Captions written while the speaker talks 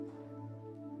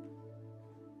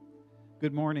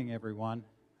Good morning, everyone.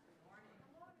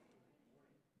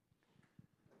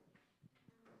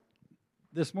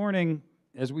 This morning,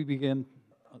 as we begin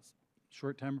a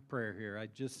short time of prayer here, I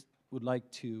just would like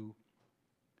to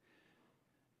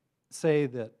say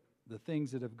that the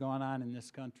things that have gone on in this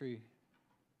country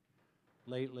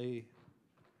lately,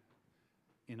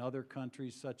 in other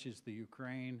countries such as the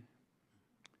Ukraine,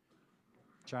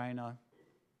 China,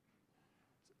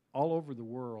 all over the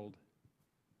world,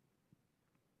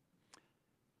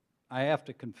 I have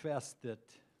to confess that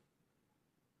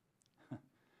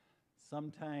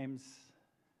sometimes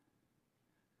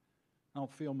I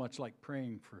don't feel much like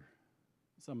praying for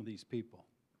some of these people,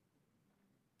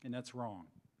 and that's wrong.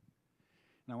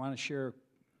 And I want to share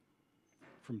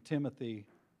from Timothy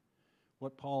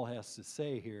what Paul has to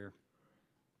say here,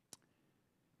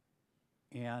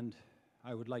 and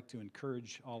I would like to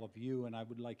encourage all of you, and I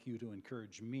would like you to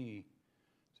encourage me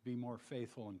to be more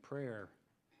faithful in prayer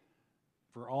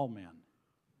for all men.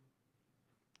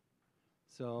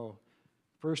 So,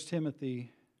 1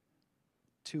 Timothy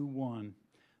 2:1,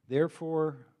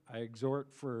 therefore I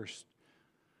exhort first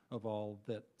of all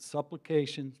that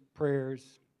supplications,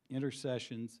 prayers,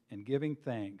 intercessions, and giving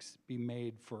thanks be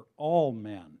made for all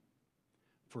men,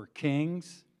 for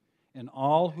kings and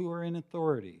all who are in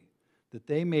authority, that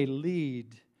they may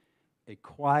lead a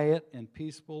quiet and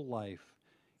peaceful life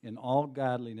in all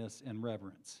godliness and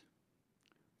reverence.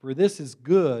 For this is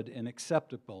good and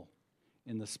acceptable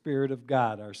in the Spirit of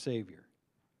God our Savior,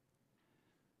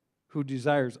 who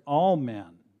desires all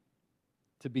men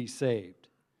to be saved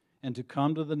and to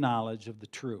come to the knowledge of the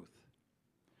truth.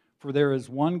 For there is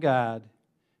one God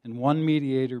and one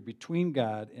mediator between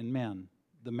God and men,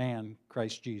 the man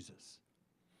Christ Jesus,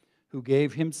 who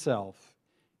gave himself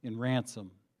in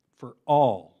ransom for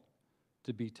all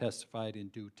to be testified in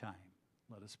due time.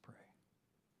 Let us pray.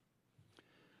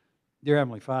 Dear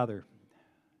Heavenly Father,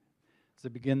 as I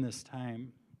begin this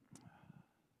time,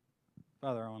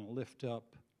 Father, I want to lift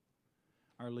up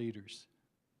our leaders.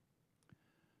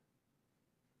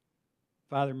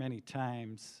 Father, many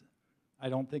times, I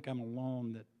don't think I'm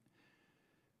alone that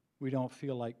we don't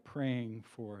feel like praying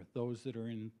for those that are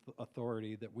in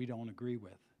authority that we don't agree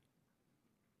with.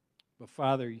 But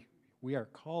Father, we are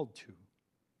called to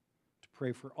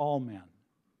pray for all men.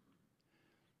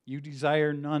 You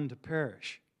desire none to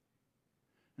perish.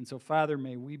 And so, Father,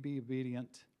 may we be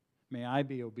obedient, may I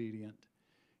be obedient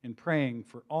in praying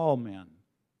for all men,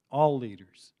 all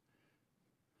leaders,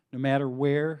 no matter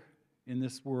where in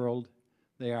this world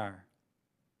they are.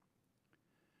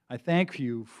 I thank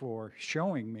you for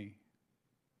showing me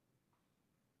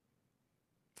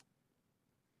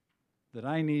that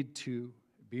I need to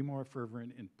be more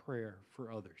fervent in prayer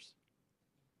for others.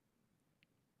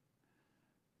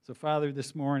 So, Father,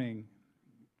 this morning,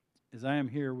 as I am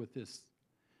here with this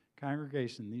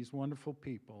congregation, these wonderful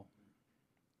people,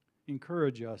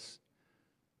 encourage us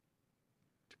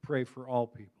to pray for all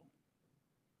people.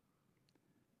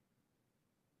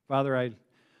 Father, I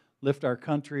lift our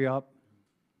country up.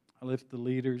 I lift the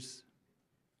leaders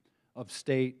of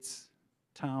states,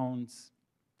 towns,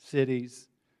 cities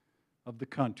of the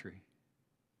country.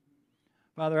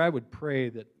 Father, I would pray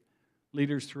that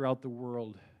leaders throughout the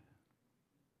world,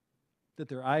 that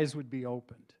their eyes would be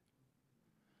opened,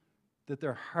 that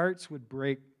their hearts would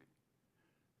break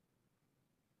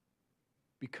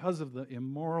because of the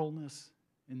immoralness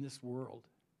in this world,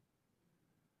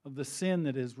 of the sin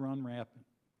that has run rampant.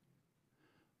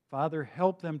 Father,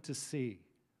 help them to see.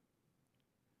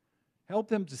 Help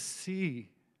them to see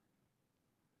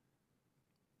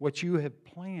what you have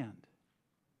planned,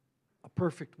 a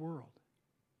perfect world.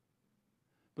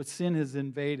 But sin has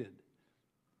invaded.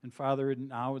 And Father,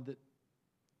 now that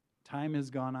time has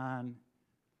gone on,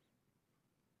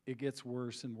 it gets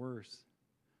worse and worse.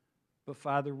 But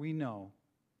Father, we know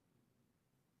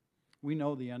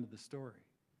the end of the story.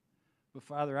 But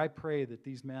Father, I pray that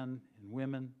these men and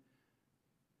women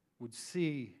would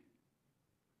see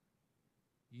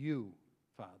you,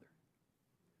 Father,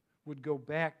 would go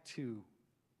back to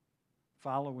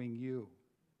following you,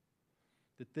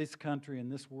 that this country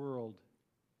and this world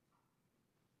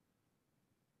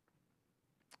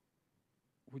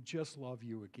would just love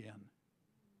you again.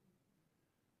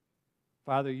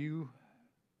 Father, you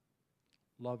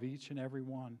love each and every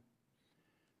one.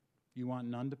 You want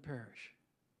none to perish.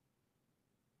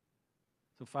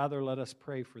 So, Father, let us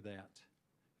pray for that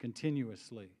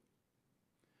continuously.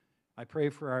 I pray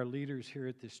for our leaders here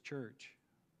at this church.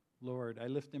 Lord, I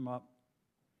lift them up.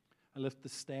 I lift the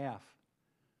staff,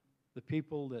 the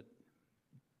people that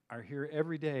are here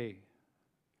every day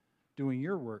doing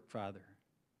your work, Father.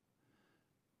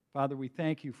 Father, we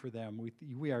thank you for them.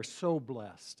 We are so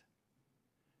blessed.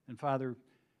 And Father,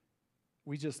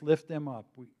 we just lift them up.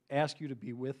 We ask you to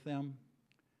be with them.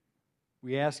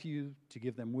 We ask you to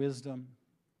give them wisdom,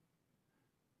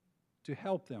 to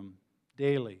help them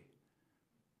daily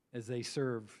as they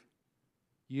serve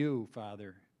you,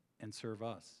 Father, and serve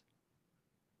us.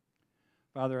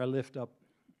 Father, I lift up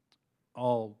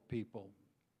all people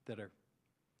that are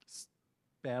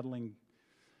battling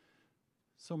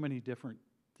so many different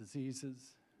diseases,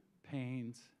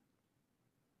 pains.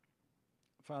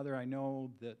 Father, I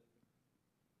know that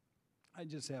I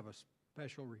just have a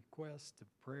special request of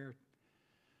prayer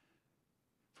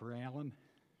for Alan,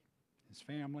 his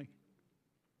family.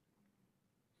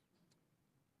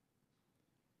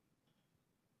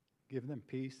 Give them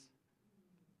peace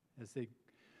as they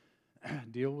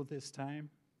deal with this time.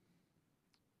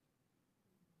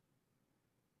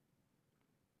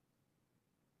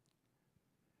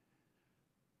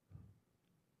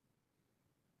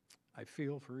 I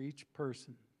feel for each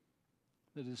person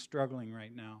that is struggling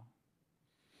right now,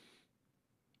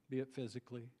 be it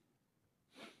physically,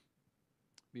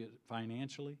 be it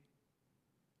financially,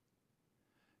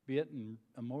 be it in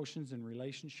emotions and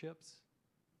relationships.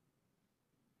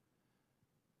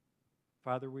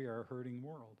 Father, we are a hurting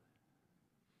world.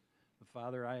 But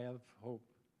Father, I have hope,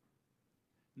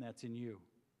 and that's in you.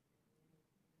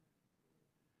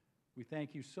 We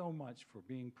thank you so much for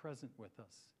being present with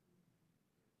us.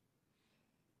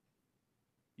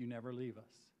 You never leave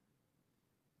us.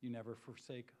 You never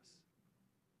forsake us.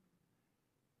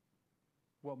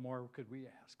 What more could we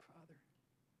ask, Father?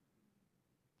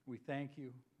 We thank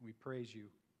you. We praise you.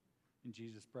 In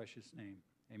Jesus' precious name,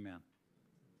 amen.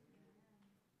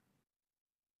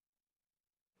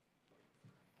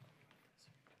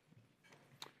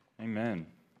 Amen.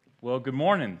 Well, good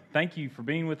morning. Thank you for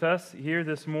being with us here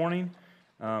this morning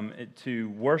to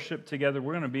worship together.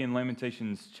 We're going to be in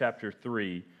Lamentations chapter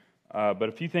 3. But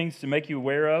a few things to make you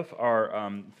aware of.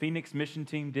 Our Phoenix mission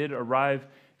team did arrive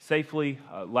safely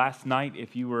last night.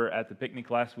 If you were at the picnic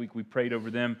last week, we prayed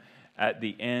over them at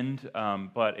the end.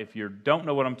 But if you don't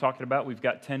know what I'm talking about, we've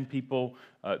got 10 people,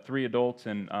 3 adults,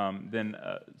 and then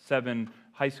 7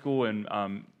 high school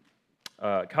and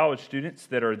college students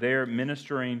that are there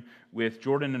ministering with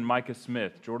Jordan and Micah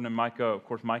Smith. Jordan and Micah, of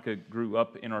course, Micah grew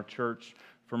up in our church,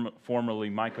 formerly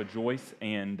Micah Joyce,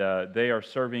 and they are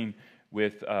serving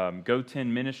with Go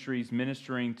 10 Ministries,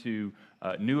 ministering to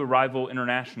new arrival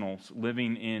internationals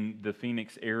living in the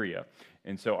Phoenix area.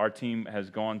 And so our team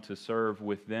has gone to serve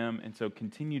with them. And so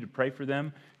continue to pray for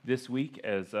them this week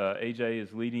as AJ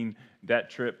is leading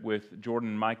that trip with Jordan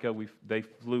and Micah. They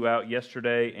flew out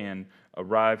yesterday and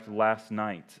arrived last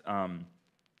night.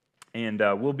 And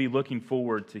we'll be looking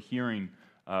forward to hearing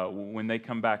when they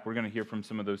come back. We're going to hear from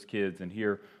some of those kids and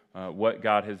hear what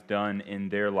God has done in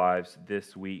their lives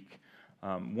this week.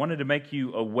 Wanted to make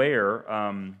you aware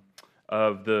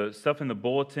of the stuff in the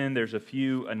bulletin. There's a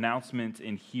few announcements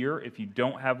in here. If you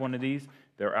don't have one of these,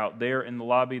 they're out there in the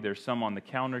lobby. There's some on the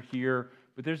counter here.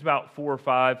 But there's about 4 or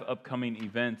 5 upcoming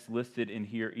events listed in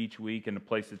here each week and a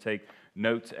place to take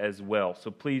notes as well.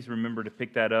 So please remember to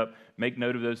pick that up. Make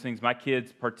note of those things. My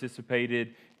kids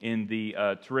participated in the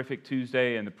Terrific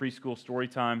Tuesday and the preschool story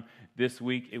time this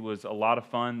week. It was a lot of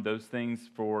fun. Those things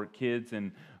for kids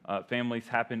and families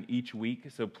happen each week.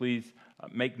 So please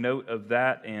make note of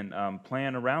that and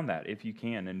plan around that if you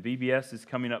can. And VBS is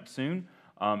coming up soon.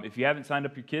 If you haven't signed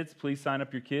up your kids, please sign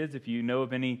up your kids. If you know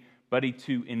of anybody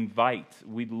to invite,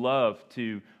 we'd love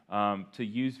to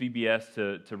use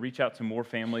VBS to reach out to more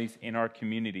families in our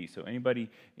community. So anybody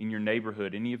in your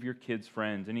neighborhood, any of your kids'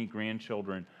 friends, any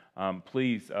grandchildren,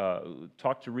 please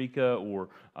talk to Rika or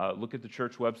look at the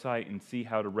church website and see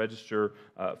how to register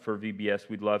for VBS.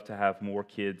 We'd love to have more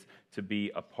kids to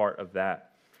be a part of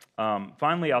that.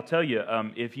 Finally, I'll tell you,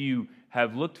 if you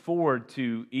have looked forward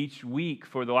to each week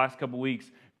for the last couple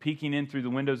weeks, peeking in through the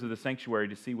windows of the sanctuary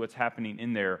to see what's happening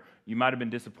in there, you might have been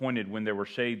disappointed when there were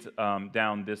shades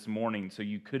down this morning, so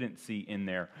you couldn't see in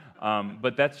there.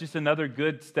 But that's just another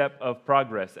good step of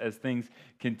progress as things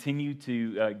continue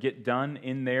to get done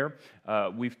in there.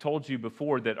 We've told you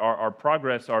before that our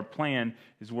progress, our plan,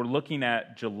 is we're looking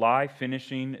at July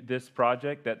finishing this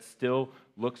project. That still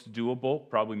looks doable,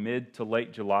 probably mid to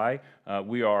late July.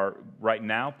 We are right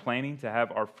now planning to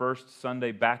have our first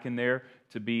Sunday back in there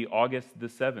to be August the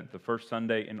 7th, the first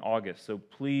Sunday in August. So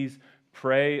please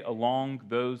pray along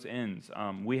those ends.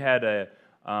 We had a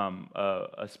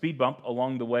speed bump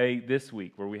along the way this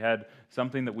week where we had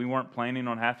something that we weren't planning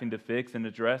on having to fix and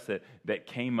address that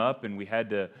came up, and we had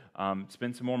to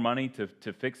spend some more money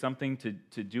to fix something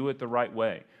to do it the right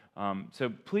way.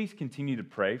 So please continue to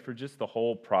pray for just the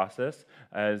whole process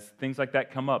as things like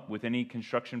that come up with any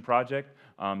construction project.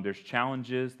 There's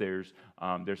challenges, there's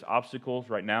obstacles.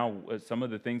 Right now, some of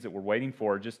the things that we're waiting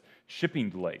for are just shipping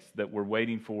delays, that we're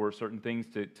waiting for certain things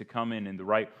to come in the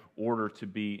right order to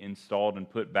be installed and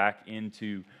put back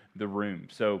into the room.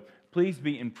 So please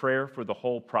be in prayer for the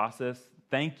whole process.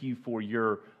 Thank you for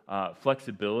your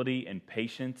flexibility and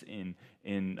patience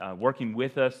in working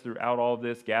with us throughout all of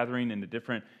this, gathering in a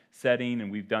different setting, and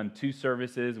we've done 2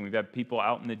 services, and we've had people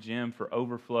out in the gym for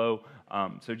overflow.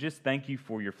 So just thank you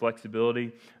for your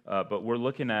flexibility. But we're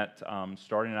looking at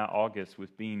starting out August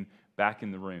with being back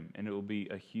in the room, and it will be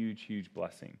a huge, huge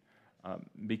blessing.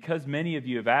 Because many of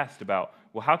you have asked about,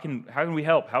 well, how can we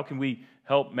help? How can we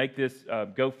help make this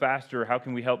go faster? How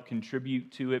can we help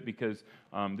contribute to it? Because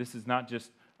this is not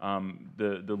just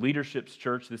the leadership's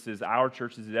church. This is our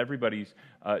church. This is everybody's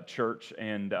church.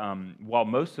 And while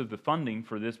most of the funding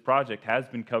for this project has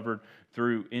been covered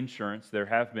through insurance, there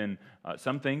have been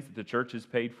some things that the church has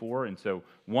paid for. And so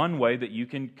one way that you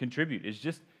can contribute is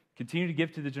just continue to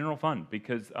give to the general fund,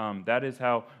 because that is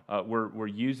how we're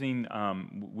using.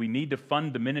 We need to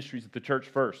fund the ministries of the church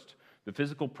first. The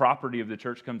physical property of the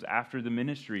church comes after the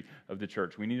ministry of the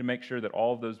church. We need to make sure that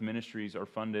all of those ministries are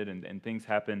funded and things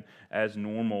happen as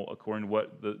normal according to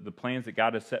what the plans that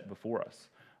God has set before us.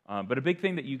 But a big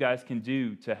thing that you guys can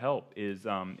do to help is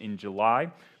in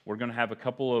July, we're going to have a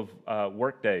couple of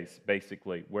work days,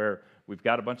 basically, where we've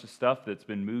got a bunch of stuff that's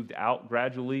been moved out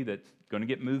gradually that's going to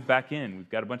get moved back in. We've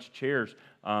got a bunch of chairs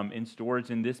in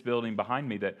storage in this building behind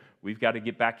me that we've got to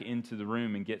get back into the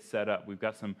room and get set up. We've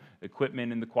got some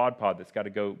equipment in the quad pod that's got to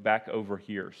go back over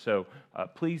here. So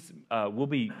please, we'll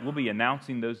be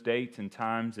announcing those dates and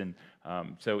times. And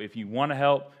so if you want to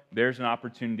help, there's an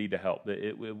opportunity to help.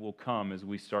 It will come as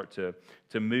we start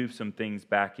to move some things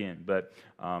back in. But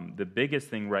the biggest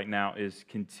thing right now is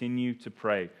continue to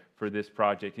pray for this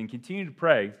project and continue to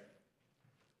pray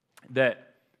that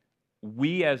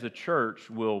we as a church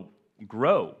will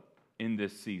grow in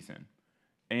this season.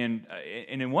 And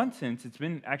in one sense, it's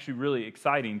been actually really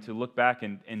exciting to look back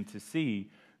and to see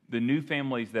the new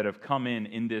families that have come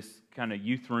in this kind of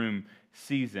youth room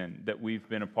season that we've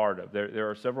been a part of. There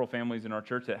are several families in our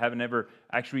church that haven't ever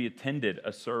actually attended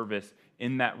a service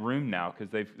in that room now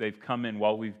because they've come in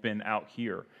while we've been out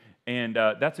here. And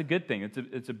that's a good thing.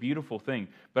 It's a beautiful thing.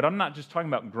 But I'm not just talking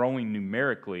about growing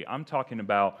numerically. I'm talking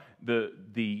about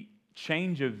the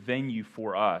change of venue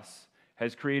for us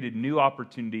has created new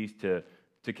opportunities to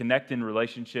connect in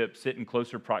relationships, sit in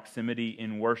closer proximity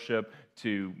in worship,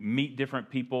 to meet different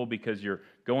people because you're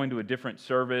going to a different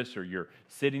service or you're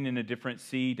sitting in a different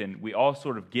seat, and we all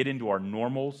sort of get into our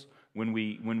normals when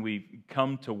we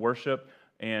come to worship.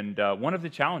 And one of the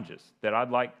challenges that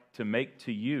I'd like to make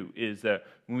to you is that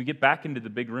when we get back into the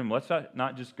big room, let's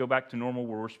not just go back to normal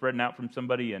where we're spreading out from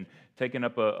somebody and taking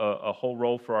up a whole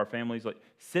role for our families. Like,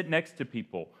 sit next to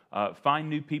people, find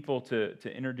new people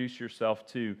to introduce yourself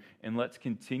to, and let's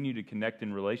continue to connect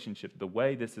in relationship the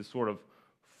way this has sort of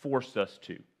forced us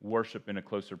to worship in a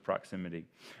closer proximity.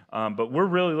 But we're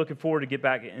really looking forward to get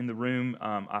back in the room.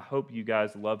 I hope you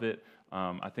guys love it.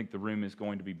 I think the room is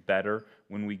going to be better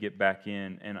when we get back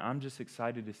in, and I'm just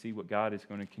excited to see what God is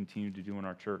going to continue to do in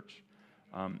our church.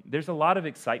 There's a lot of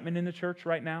excitement in the church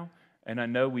right now, and I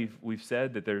know we've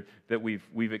said that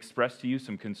we've expressed to you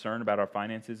some concern about our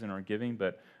finances and our giving,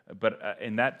 but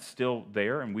that's still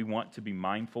there, and we want to be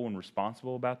mindful and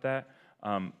responsible about that.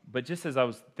 But just as I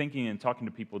was thinking and talking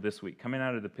to people this week, coming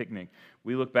out of the picnic,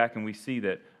 we look back and we see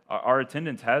that our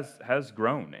attendance has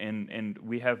grown, and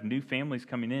we have new families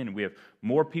coming in. We have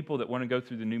more people that want to go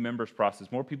through the new members process,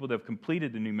 more people that have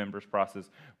completed the new members process.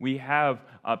 We have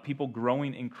people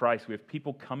growing in Christ. We have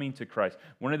people coming to Christ.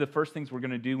 One of the first things we're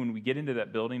going to do when we get into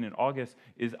that building in August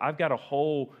is I've got a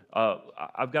whole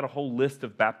list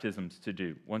of baptisms to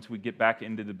do once we get back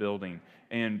into the building.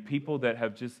 And people that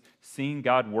have just seen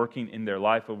God working in their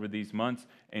life over these months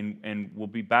and will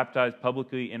be baptized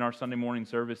publicly in our Sunday morning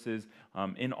services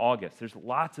in August. There's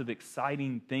lots of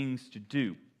exciting things to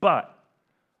do, but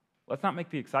let's not make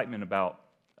the excitement about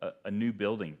a new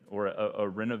building or a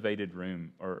renovated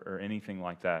room or anything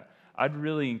like that. I'd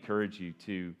really encourage you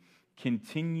to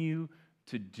continue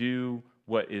to do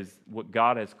what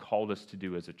God has called us to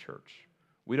do as a church.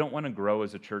 We don't want to grow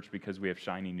as a church because we have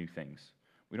shiny new things.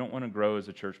 We don't want to grow as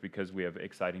a church because we have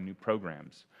exciting new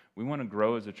programs. We want to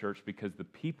grow as a church because the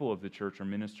people of the church are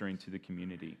ministering to the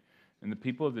community. And the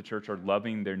people of the church are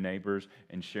loving their neighbors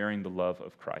and sharing the love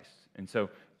of Christ. And so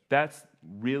that's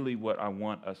really what I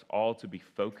want us all to be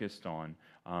focused on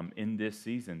in this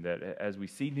season. That as we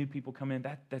see new people come in,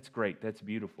 that's great, that's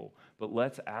beautiful. But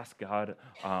let's ask God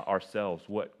ourselves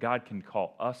what God can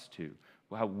call us to,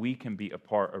 how we can be a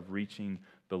part of reaching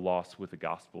the lost with the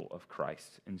gospel of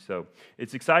Christ. And so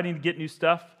it's exciting to get new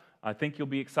stuff. I think you'll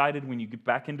be excited when you get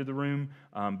back into the room,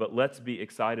 but let's be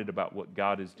excited about what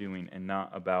God is doing and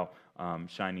not about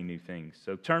shiny new things.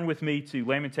 So turn with me to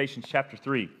Lamentations chapter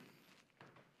 3.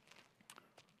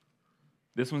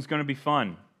 This one's going to be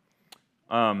fun.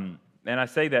 And I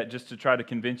say that just to try to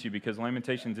convince you, because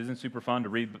Lamentations isn't super fun to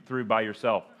read through by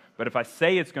yourself. But if I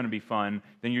say it's going to be fun,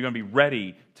 then you're going to be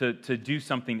ready to do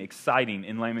something exciting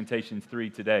in Lamentations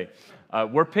 3 today.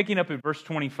 We're picking up at verse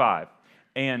 25.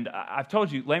 And I've told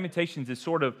you, Lamentations is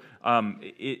sort of,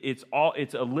 it's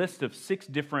a list of 6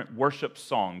 different worship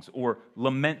songs or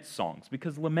lament songs,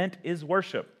 because lament is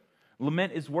worship.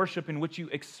 Lament is worship in which you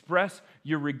express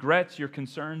your regrets, your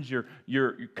concerns,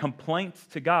 your complaints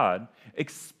to God,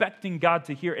 expecting God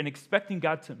to hear and expecting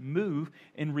God to move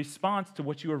in response to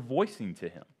what you are voicing to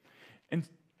Him.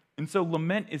 And so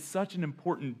lament is such an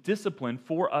important discipline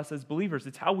for us as believers.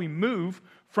 It's how we move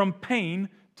from pain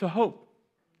to hope.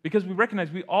 Because we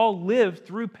recognize we all live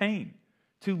through pain.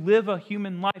 To live a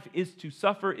human life is to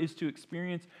suffer, is to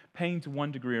experience pain to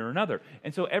one degree or another.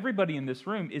 And so everybody in this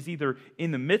room is either in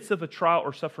the midst of a trial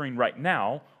or suffering right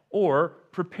now, or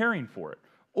preparing for it.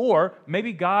 Or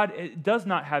maybe God does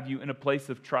not have you in a place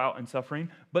of trial and suffering,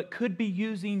 but could be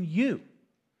using you,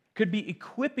 could be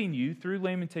equipping you through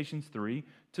Lamentations 3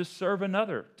 to serve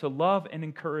another, to love and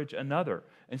encourage another.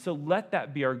 And so let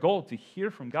that be our goal, to hear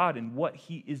from God and what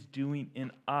He is doing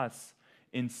in us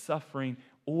in suffering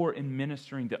or in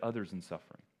ministering to others in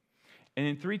suffering. And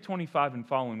in 3:25 and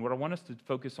following, what I want us to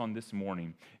focus on this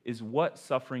morning is what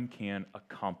suffering can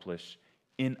accomplish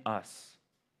in us.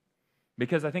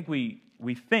 Because I think we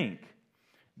think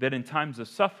that in times of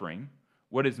suffering,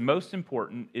 what is most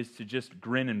important is to just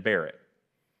grin and bear it.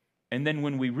 And then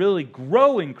when we really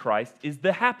grow in Christ is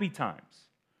the happy times.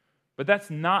 But that's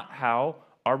not how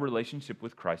our relationship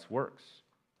with Christ works.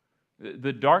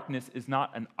 The darkness is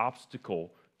not an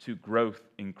obstacle to growth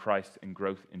in Christ and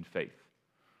growth in faith.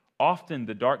 Often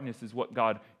the darkness is what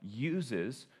God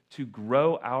uses to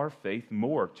grow our faith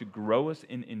more, to grow us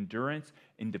in endurance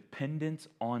and dependence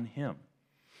on Him.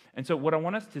 And so what I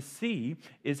want us to see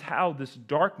is how this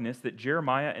darkness that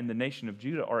Jeremiah and the nation of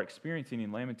Judah are experiencing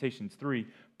in Lamentations 3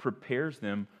 prepares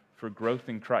them for growth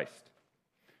in Christ.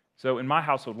 So in my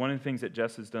household, one of the things that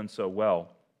Jess has done so well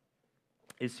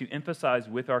is to emphasize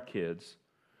with our kids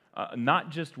not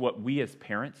just what we as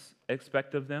parents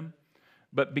expect of them,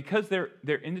 but because they're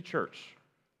in the church,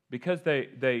 because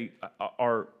they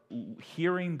are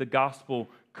hearing the gospel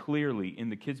clearly in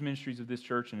the kids' ministries of this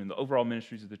church and in the overall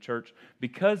ministries of the church,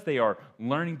 because they are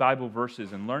learning Bible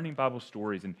verses and learning Bible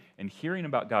stories and hearing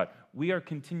about God, we are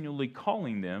continually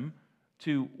calling them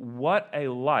to what a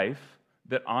life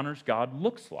that honors God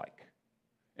looks like.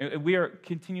 And we are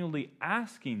continually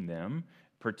asking them,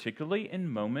 particularly in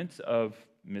moments of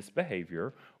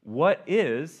misbehavior, what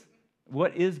is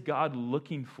God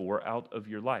looking for out of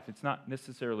your life? It's not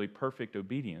necessarily perfect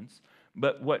obedience,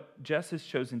 but what Jess has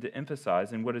chosen to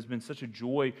emphasize and what has been such a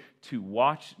joy to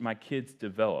watch my kids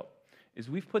develop is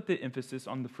we've put the emphasis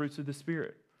on the fruits of the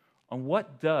Spirit, on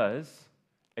what does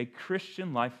a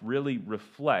Christian life really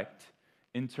reflect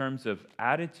in terms of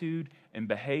attitude and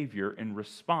behavior in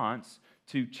response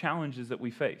to challenges that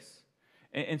we face.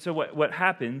 And so what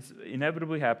happens,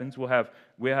 inevitably happens,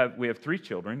 we have 3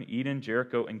 children, Eden,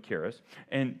 Jericho, and Karis,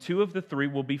 and 2 of the 3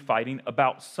 will be fighting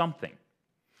about something.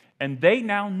 And they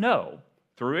now know,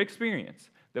 through experience,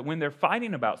 that when they're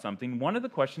fighting about something, one of the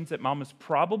questions that mom is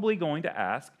probably going to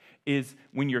ask is,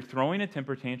 when you're throwing a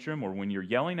temper tantrum, or when you're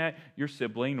yelling at your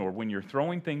sibling, or when you're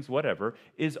throwing things, whatever,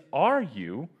 is, are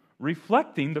you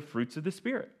reflecting the fruits of the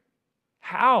Spirit?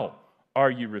 How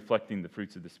are you reflecting the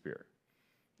fruits of the Spirit?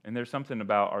 And there's something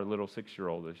about our little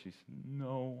 6-year-old that she's,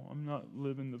 no, I'm not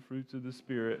living the fruits of the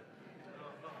Spirit.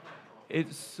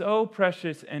 It's so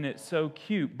precious and it's so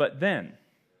cute, but then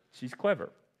she's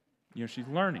clever. She's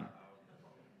learning.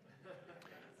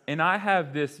 And I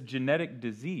have this genetic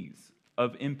disease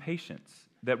of impatience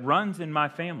that runs in my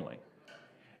family.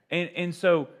 And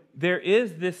so there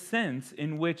is this sense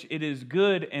in which it is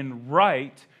good and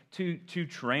right to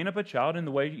train up a child in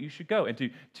the way you should go, and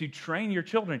to train your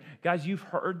children. Guys, you've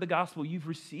heard the gospel, you've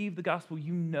received the gospel,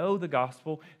 you know the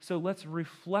gospel, so let's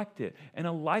reflect it. And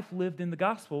a life lived in the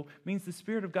gospel means the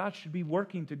Spirit of God should be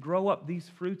working to grow up these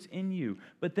fruits in you.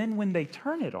 But then when they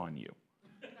turn it on you,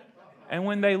 and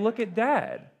when they look at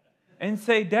Dad and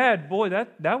say, Dad, boy,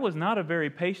 that was not a very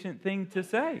patient thing to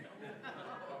say.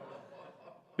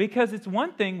 because it's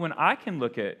one thing when I can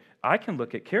look at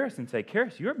Karis and say,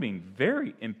 Karis, you're being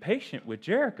very impatient with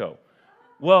Jericho.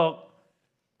 Well,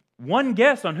 one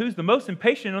guess on who's the most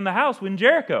impatient in the house when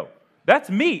Jericho. That's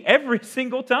me every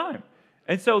single time.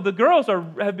 And so the girls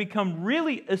have become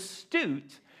really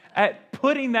astute at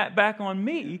putting that back on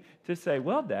me to say,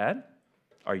 well, Dad,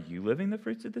 are you living the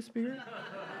fruits of the Spirit?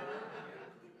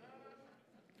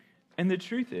 And the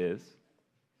truth is,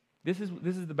 this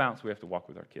is the balance we have to walk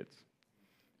with our kids.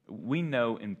 We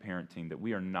know in parenting that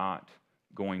we are not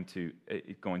going to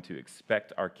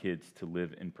expect our kids to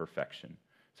live in perfection.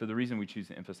 So the reason we choose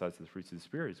to emphasize the fruits of the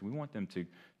Spirit is we want them to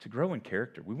grow in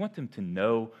character. We want them to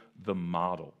know the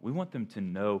model. We want them to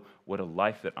know what a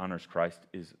life that honors Christ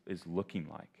is looking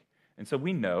like. And so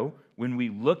we know when we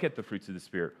look at the fruits of the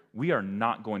Spirit, we are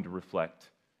not going to reflect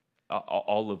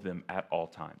all of them at all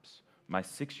times. My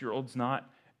 6-year-old's not,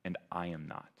 and I am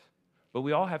not. But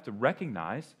we all have to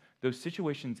recognize those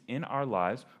situations in our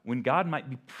lives when God might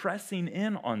be pressing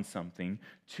in on something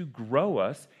to grow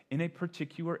us in a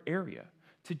particular area,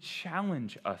 to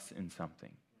challenge us in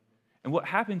something. And what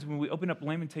happens when we open up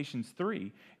Lamentations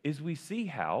 3 is we see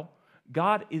how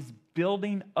God is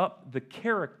building up the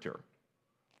character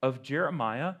of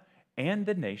Jeremiah and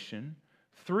the nation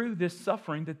through this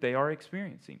suffering that they are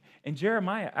experiencing. And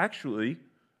Jeremiah actually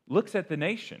looks at the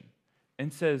nation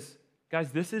and says,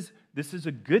 guys, this is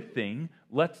a good thing.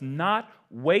 Let's not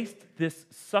waste this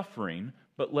suffering,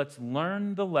 but let's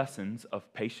learn the lessons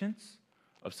of patience,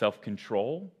 of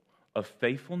self-control, of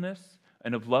faithfulness,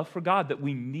 and of love for God that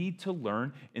we need to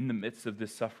learn in the midst of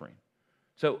this suffering.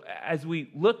 So as we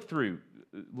look through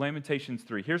Lamentations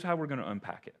 3, here's how we're going to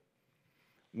unpack it.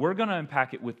 We're going to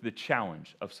unpack it with the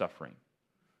challenge of suffering,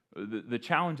 the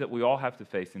challenge that we all have to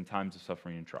face in times of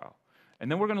suffering and trial. And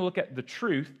then we're going to look at the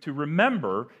truth to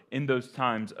remember in those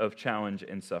times of challenge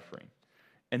and suffering.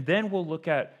 And then we'll look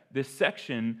at this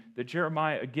section that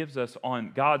Jeremiah gives us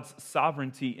on God's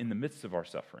sovereignty in the midst of our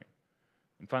suffering.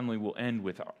 And finally, we'll end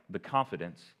with the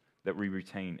confidence that we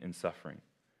retain in suffering.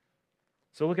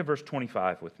 So look at verse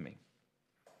 25 with me.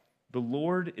 The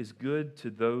Lord is good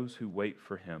to those who wait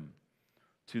for him,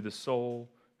 to the soul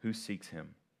who seeks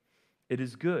him. It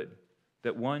is good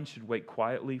that one should wait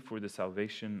quietly for the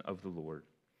salvation of the Lord.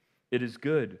 It is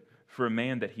good for a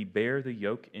man that he bear the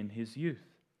yoke in his youth.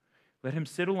 Let him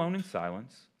sit alone in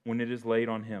silence when it is laid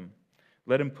on him.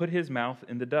 Let him put his mouth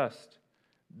in the dust.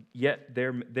 Yet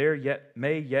there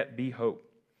may yet be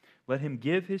hope. Let him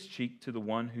give his cheek to the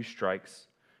one who strikes,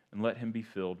 and let him be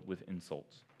filled with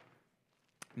insults.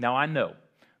 Now I know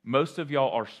most of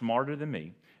y'all are smarter than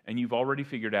me, and you've already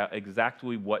figured out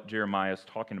exactly what Jeremiah is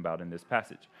talking about in this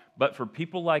passage. But for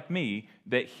people like me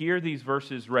that hear these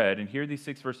verses read and hear these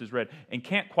 6 verses read and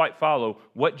can't quite follow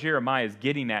what Jeremiah is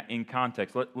getting at in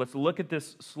context, let's look at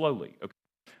this slowly. Okay?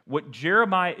 What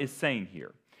Jeremiah is saying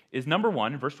here is, number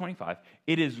 1, in verse 25,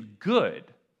 it is good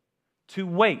to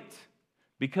wait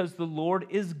because the Lord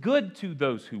is good to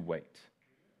those who wait.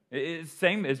 It's the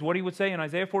same as what he would say in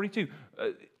Isaiah 42.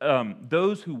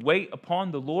 Those who wait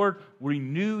upon the Lord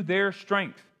renew their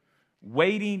strength.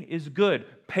 Waiting is good.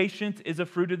 Patience is a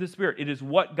fruit of the Spirit. It is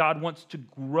what God wants to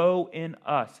grow in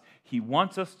us. He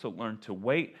wants us to learn to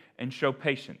wait and show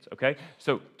patience, okay?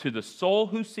 So, to the soul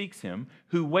who seeks him,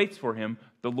 who waits for him,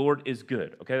 the Lord is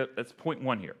good, okay? That's point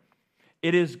 1 here.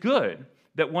 It is good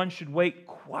that one should wait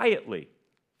quietly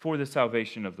for the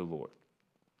salvation of the Lord.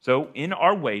 So, in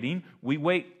our waiting, we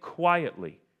wait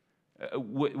quietly,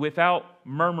 without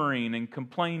murmuring and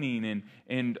complaining.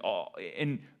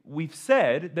 And we've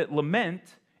said that lament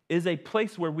is a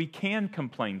place where we can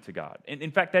complain to God. And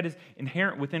in fact, that is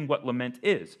inherent within what lament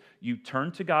is. You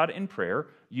turn to God in prayer,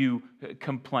 you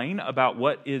complain about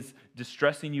what is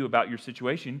distressing you about your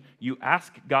situation, you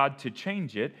ask God to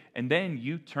change it, and then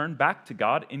you turn back to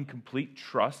God in complete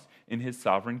trust in his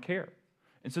sovereign care.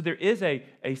 And so there is a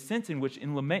sense in which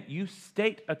in lament you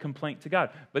state a complaint to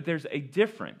God. But there's a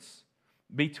difference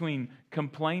between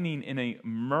complaining in a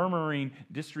murmuring,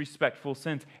 disrespectful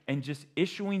sense and just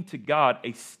issuing to God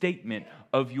a statement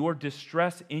of your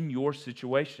distress in your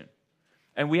situation.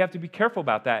 And we have to be careful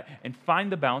about that and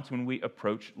find the balance when we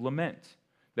approach lament.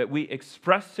 That we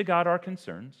express to God our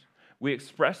concerns, we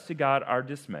express to God our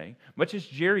dismay, much as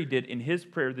Jerry did in his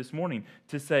prayer this morning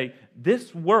to say,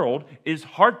 this world is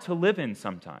hard to live in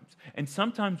sometimes. And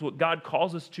sometimes what God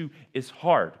calls us to is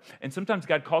hard. And sometimes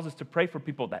God calls us to pray for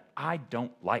people that I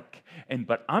don't like.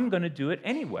 But I'm going to do it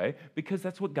anyway because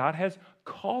that's what God has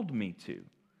called me to.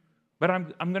 But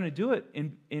I'm going to do it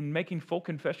in making full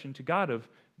confession to God of,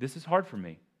 this is hard for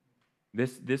me.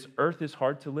 This earth is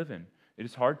hard to live in. It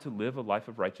is hard to live a life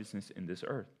of righteousness in this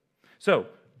earth. So,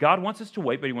 God wants us to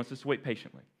wait, but he wants us to wait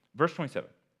patiently. Verse 27.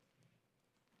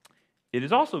 It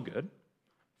is also good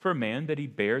for a man that he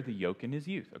bear the yoke in his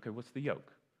youth. Okay, what's the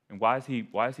yoke? And why is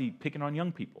he picking on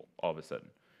young people all of a sudden?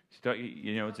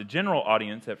 It's a general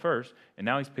audience at first, and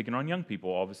now he's picking on young people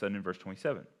all of a sudden in verse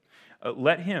 27.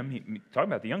 Let him, talking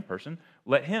about the young person,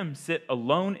 let him sit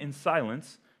alone in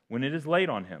silence when it is laid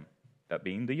on him. That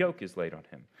being the yoke is laid on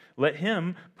him. Let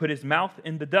him put his mouth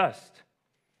in the dust.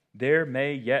 There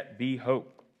may yet be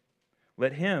hope.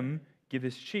 Let him give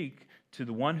his cheek to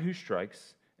the one who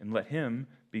strikes, and let him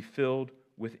be filled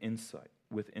with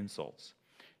insults.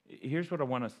 Here's what I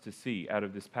want us to see out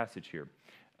of this passage here.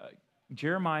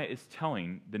 Jeremiah is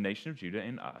telling the nation of Judah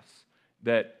and us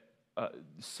that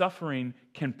suffering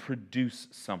can produce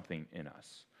something in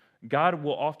us. God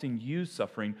will often use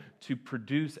suffering to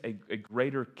produce a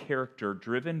greater character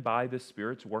driven by the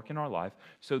Spirit's work in our life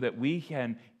so that we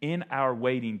can, in our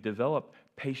waiting, develop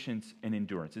patience and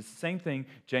endurance. It's the same thing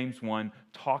James 1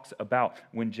 talks about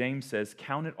when James says,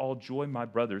 "Count it all joy, my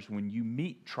brothers, when you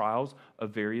meet trials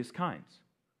of various kinds."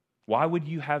 Why would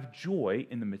you have joy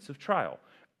in the midst of trial?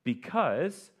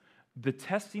 Because the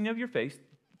testing of your faith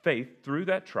through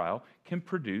that trial can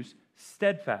produce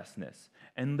steadfastness.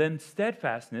 And then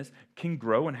steadfastness can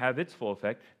grow and have its full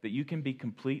effect that you can be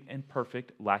complete and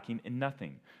perfect, lacking in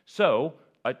nothing. So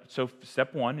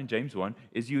step 1 in James 1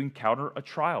 is you encounter a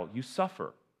trial. You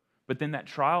suffer. But then that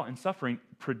trial and suffering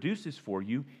produces for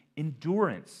you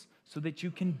endurance so that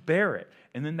you can bear it.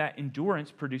 And then that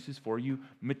endurance produces for you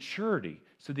maturity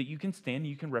so that you can stand and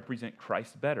you can represent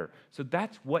Christ better. So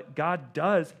that's what God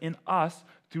does in us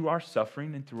through our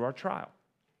suffering and through our trial.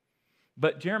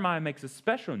 But Jeremiah makes a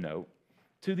special note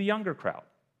to the younger crowd,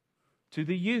 to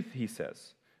the youth, he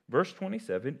says. Verse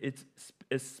 27, it's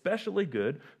especially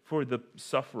good for the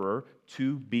sufferer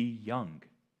to be young.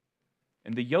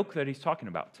 And the yoke that he's talking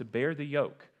about, to bear the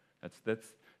yoke,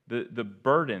 that's the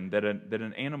burden that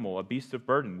an animal, a beast of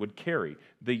burden, would carry.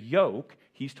 The yoke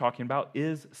he's talking about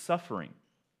is suffering.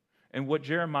 And what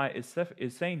Jeremiah is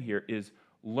saying here is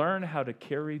learn how to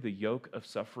carry the yoke of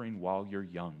suffering while you're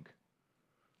young.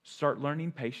 Start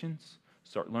learning patience,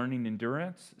 start learning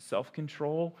endurance,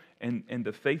 self-control, and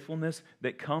the faithfulness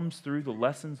that comes through the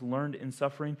lessons learned in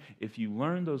suffering. If you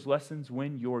learn those lessons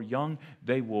when you're young,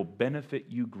 they will benefit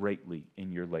you greatly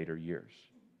in your later years.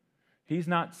 He's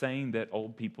not saying that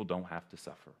old people don't have to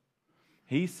suffer.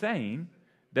 He's saying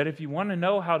that if you want to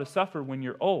know how to suffer when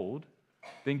you're old,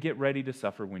 then get ready to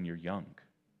suffer when you're young.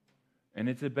 And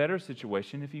it's a better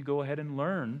situation if you go ahead and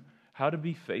learn how to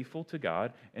be faithful to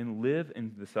God and live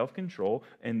in the self-control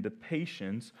and the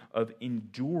patience of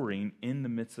enduring in the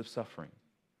midst of suffering.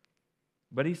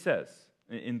 But he says,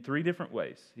 in 3 different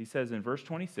ways, he says in verse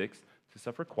 26, to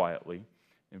suffer quietly,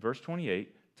 in verse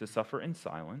 28, to suffer in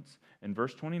silence, in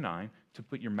verse 29, to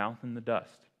put your mouth in the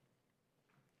dust.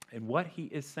 And what he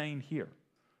is saying here,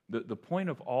 the point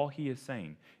of all he is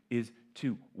saying, is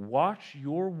to watch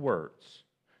your words,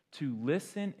 to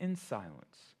listen in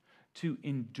silence, to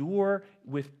endure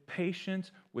with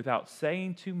patience without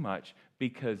saying too much,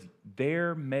 because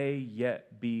there may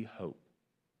yet be hope.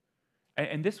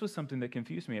 And this was something that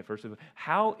confused me at first.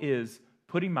 How is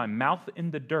putting my mouth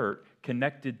in the dirt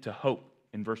connected to hope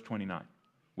in verse 29?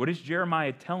 What is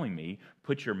Jeremiah telling me?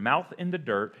 Put your mouth in the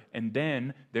dirt, and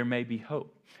then there may be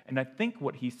hope. And I think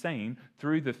what he's saying,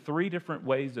 through the 3 different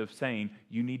ways of saying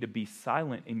you need to be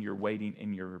silent in your waiting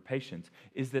and your patience,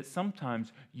 is that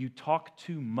sometimes you talk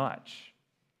too much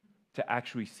to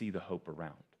actually see the hope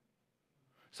around.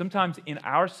 Sometimes in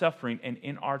our suffering and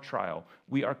in our trial,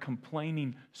 we are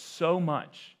complaining so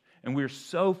much, and we're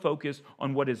so focused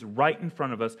on what is right in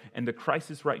front of us and the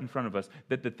crisis right in front of us,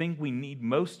 that the thing we need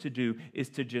most to do is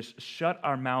to just shut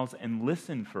our mouths and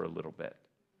listen for a little bit.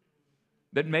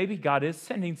 That maybe God is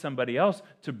sending somebody else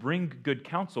to bring good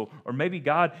counsel, or maybe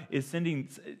God is sending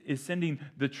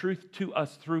the truth to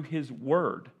us through His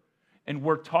Word. And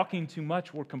we're talking too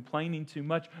much, we're complaining too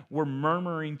much, we're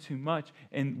murmuring too much,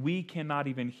 and we cannot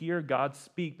even hear God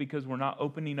speak because we're not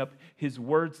opening up His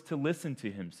words to listen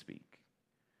to Him speak.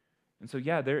 And so,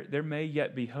 yeah, there may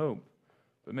yet be hope,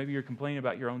 but maybe you're complaining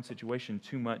about your own situation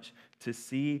too much to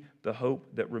see the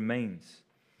hope that remains.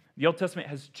 The Old Testament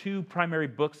has 2 primary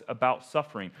books about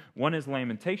suffering. One is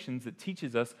Lamentations that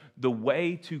teaches us the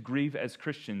way to grieve as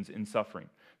Christians in suffering,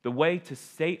 the way to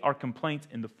state our complaints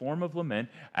in the form of lament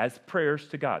as prayers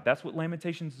to God. That's what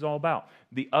Lamentations is all about.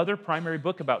 The other primary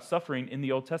book about suffering in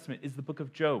the Old Testament is the book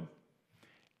of Job.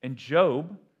 And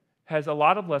Job has a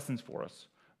lot of lessons for us.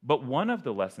 But one of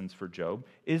the lessons for Job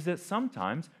is that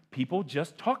sometimes people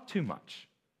just talk too much.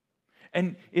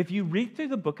 And if you read through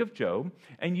the book of Job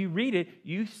and you read it,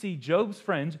 you see Job's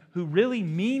friends who really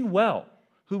mean well,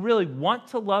 who really want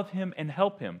to love him and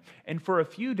help him. And for a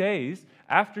few days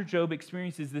after Job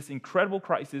experiences this incredible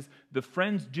crisis, the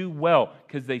friends do well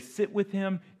because they sit with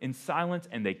him in silence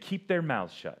and they keep their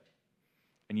mouths shut.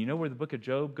 And you know where the book of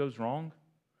Job goes wrong?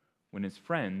 When his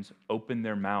friends open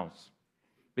their mouths.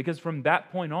 Because from that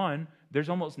point on, there's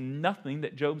almost nothing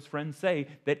that Job's friends say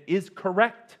that is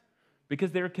correct.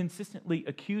 Because they're consistently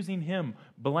accusing him,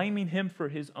 blaming him for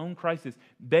his own crisis.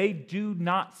 They do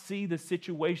not see the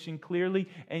situation clearly,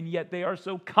 and yet they are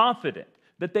so confident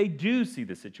that they do see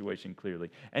the situation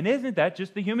clearly. And isn't that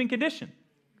just the human condition?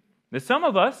 That some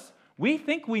of us, we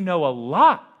think we know a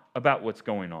lot about what's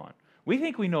going on. We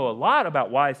think we know a lot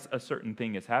about why a certain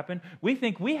thing has happened. We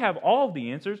think we have all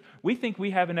the answers. We think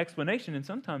we have an explanation, and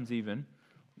sometimes even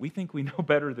we think we know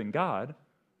better than God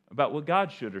about what God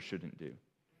should or shouldn't do.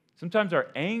 Sometimes our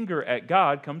anger at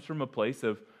God comes from a place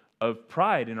of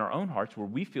pride in our own hearts where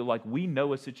we feel like we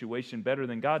know a situation better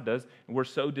than God does, and we're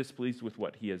so displeased with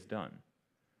what he has done.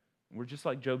 We're just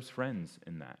like Job's friends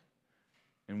in that.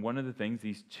 And one of the things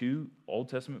these two Old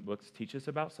Testament books teach us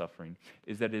about suffering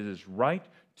is that it is right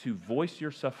to voice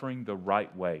your suffering the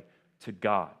right way, to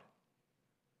God,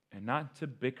 and not to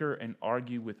bicker and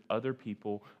argue with other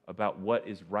people about what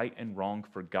is right and wrong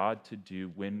for God to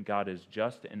do when God is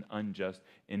just and unjust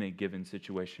in a given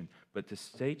situation, but to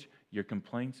state your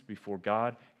complaints before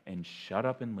God and shut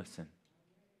up and listen.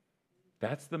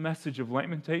 That's the message of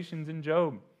Lamentations and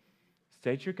Job.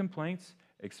 State your complaints,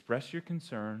 express your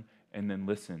concern, and then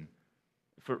listen.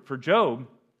 For Job,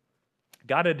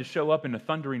 God had to show up in a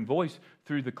thundering voice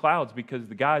through the clouds because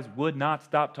the guys would not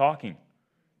stop talking.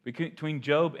 Between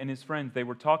Job and his friends, they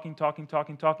were talking,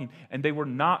 and they were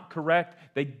not correct.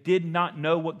 They did not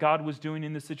know what God was doing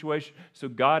in the situation, so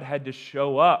God had to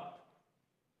show up.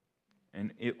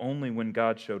 And only when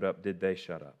God showed up did they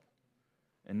shut up.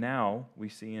 And now we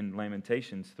see in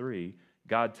Lamentations 3,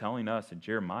 God telling us and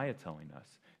Jeremiah telling us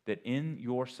that in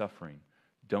your suffering,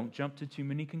 don't jump to too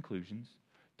many conclusions.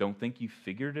 Don't think you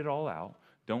figured it all out.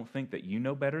 Don't think that you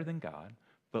know better than God,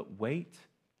 but wait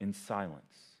in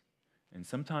silence. And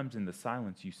sometimes in the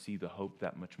silence, you see the hope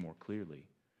that much more clearly.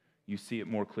 You see it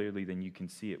more clearly than you can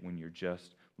see it when you're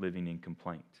just living in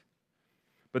complaint.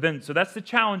 But then, so that's the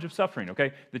challenge of suffering,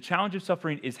 okay? The challenge of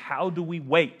suffering is how do we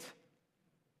wait?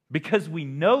 Because we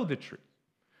know the truth.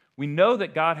 We know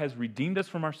that God has redeemed us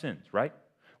from our sins, right?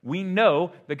 We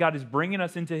know that God is bringing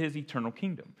us into his eternal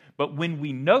kingdom. But when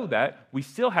we know that, we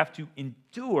still have to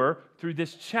endure through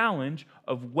this challenge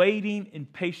of waiting in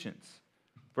patience.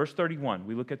 Verse 31,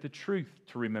 we look at the truth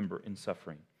to remember in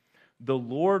suffering. The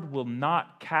Lord will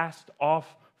not cast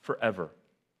off forever.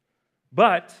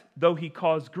 But though he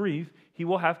cause grief, he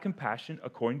will have compassion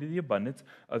according to the abundance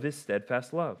of his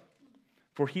steadfast love.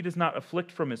 For he does not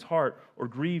afflict from his heart or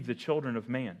grieve the children of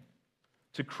man.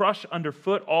 To crush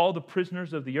underfoot all the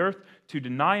prisoners of the earth, to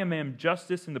deny a man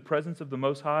justice in the presence of the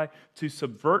Most High, to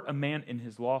subvert a man in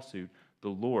his lawsuit, the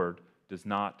Lord does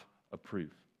not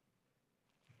approve.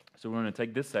 So we're going to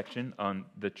take this section on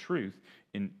the truth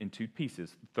in two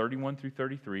pieces, 31 through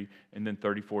 33, and then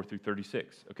 34 through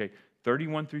 36. Okay,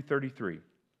 31 through 33.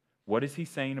 What is he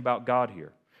saying about God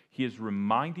here? He is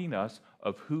reminding us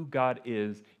of who God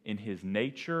is in his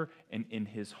nature and in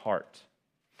his heart.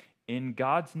 In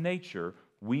God's nature,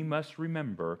 we must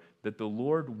remember that the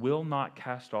Lord will not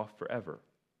cast off forever.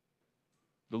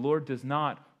 The Lord does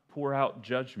not pour out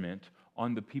judgment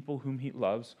on the people whom he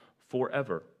loves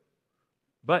forever.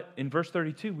 But in verse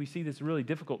 32, we see this really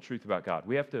difficult truth about God.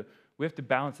 We have to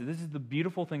balance it. This is the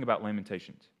beautiful thing about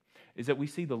Lamentations, is that we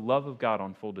see the love of God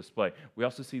on full display. We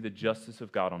also see the justice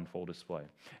of God on full display.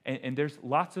 And there's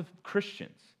lots of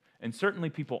Christians, and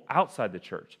certainly people outside the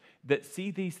church, that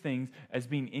see these things as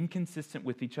being inconsistent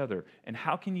with each other. And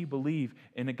how can you believe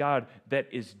in a God that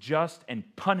is just and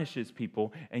punishes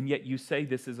people, and yet you say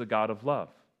this is a God of love?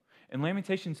 And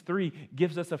Lamentations 3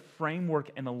 gives us a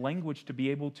framework and a language to be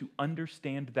able to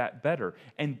understand that better.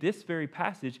 And this very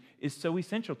passage is so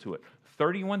essential to it.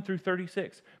 31 through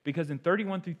 36. Because in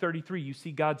 31 through 33, you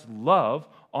see God's love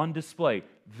on display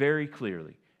very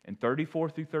clearly. And 34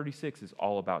 through 36 is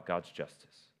all about God's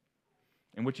justice.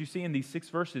 And what you see in these 6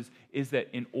 verses is that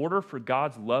in order for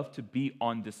God's love to be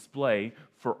on display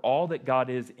for all that God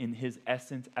is in his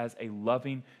essence as a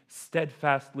loving,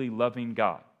 steadfastly loving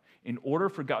God, in order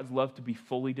for God's love to be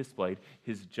fully displayed,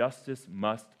 his justice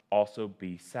must also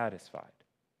be satisfied.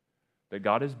 That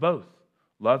God is both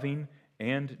loving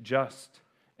and just.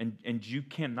 And you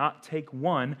cannot take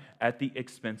one at the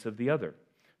expense of the other.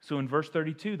 So in verse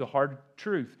 32, the hard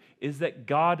truth is that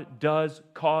God does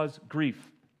cause grief.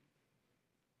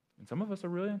 And some of us are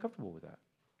really uncomfortable with that.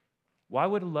 Why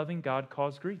would a loving God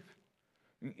cause grief?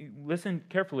 Listen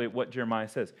carefully at what Jeremiah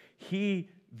says.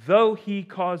 Though he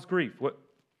caused grief,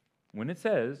 when it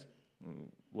says,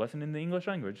 lesson in the English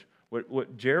language,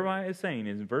 what Jeremiah is saying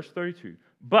is in verse 32,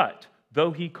 but though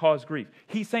he caused grief,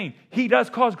 he's saying he does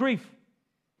cause grief.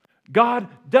 God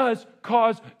does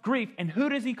cause grief. And who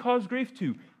does he cause grief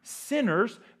to?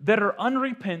 Sinners that are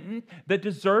unrepentant, that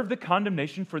deserve the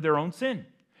condemnation for their own sin.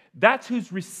 That's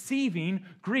who's receiving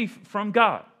grief from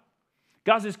God.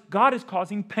 God is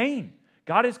causing pain.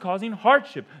 God is causing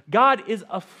hardship. God is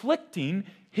afflicting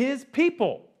his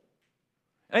people.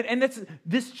 And that's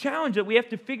this challenge that we have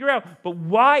to figure out. But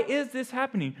why is this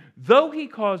happening? Though he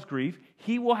caused grief,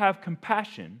 he will have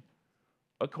compassion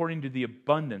according to the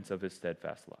abundance of his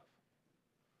steadfast love.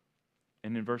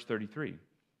 And in verse 33,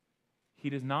 he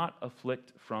does not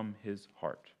afflict from his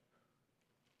heart.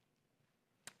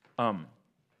 In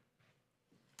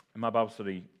my Bible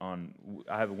study I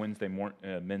have a Wednesday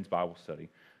men's Bible study.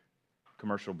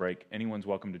 Commercial break. Anyone's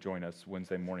welcome to join us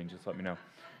Wednesday morning. Just let me know.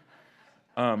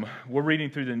 We're reading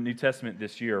through the New Testament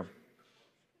this year.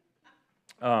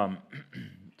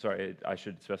 Sorry, I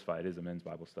should specify it is a men's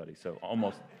Bible study. So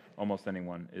almost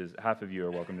anyone is. Half of you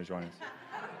are welcome to join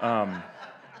us.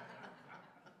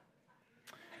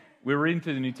 We were reading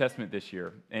through the New Testament this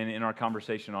year, and in our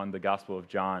conversation on the Gospel of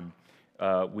John,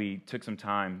 we took some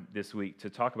time this week to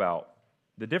talk about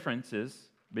the differences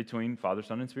between Father,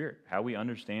 Son, and Spirit, how we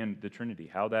understand the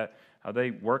Trinity, how they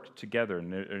work together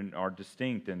and are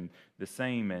distinct and the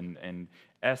same, and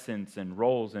essence and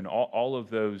roles and all of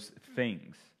those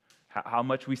things. How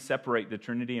much we separate the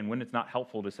Trinity and when it's not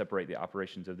helpful to separate the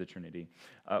operations of the Trinity.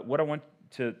 What I want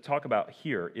to talk about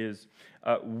here is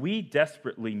we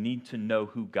desperately need to know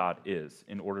who God is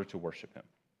in order to worship him.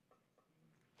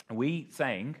 We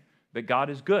sang that God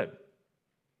is good.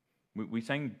 We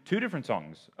sang 2 different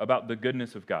songs about the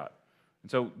goodness of God.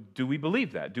 And so do we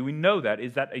believe that? Do we know that?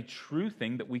 Is that a true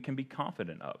thing that we can be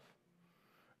confident of?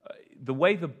 The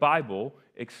way the Bible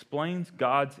explains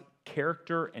God's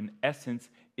character and essence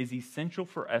is essential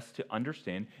for us to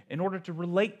understand in order to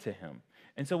relate to him.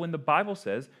 And so when the Bible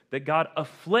says that God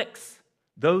afflicts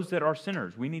those that are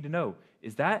sinners, we need to know,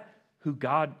 is that who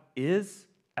God is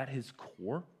at his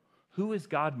core? Who is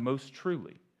God most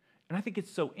truly? And I think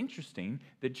it's so interesting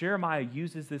that Jeremiah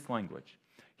uses this language.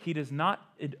 He does not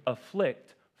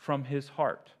afflict from his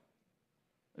heart.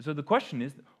 So the question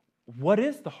is, what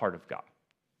is the heart of God?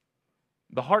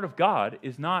 The heart of God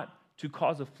is not to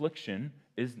cause affliction,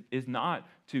 is not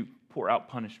to pour out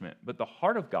punishment, but the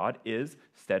heart of God is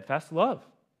steadfast love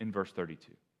in verse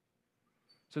 32.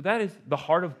 So that is the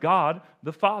heart of God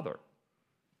the Father.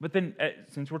 But then,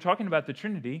 since we're talking about the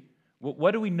Trinity,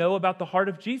 what do we know about the heart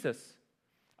of Jesus?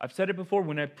 I've said it before,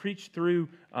 when I preach through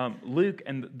Luke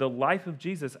and the life of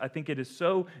Jesus, I think it is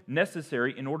so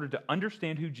necessary in order to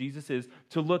understand who Jesus is,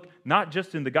 to look not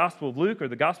just in the Gospel of Luke or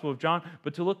the Gospel of John,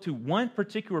 but to look to one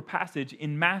particular passage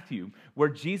in Matthew where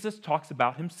Jesus talks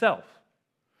about himself.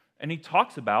 And he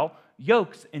talks about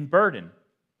yokes and burden.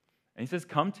 And he says,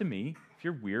 "Come to me, if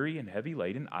you're weary and heavy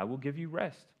laden, I will give you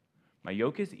rest. My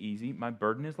yoke is easy, my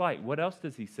burden is light." What else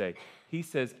does he say? He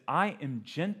says, "I am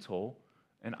gentle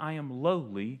and I am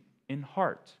lowly in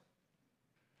heart."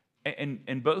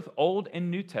 And both Old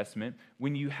and New Testament,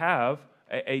 when you have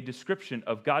a description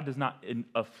of God does not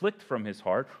afflict from his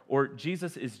heart, or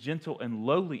Jesus is gentle and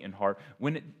lowly in heart,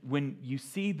 when you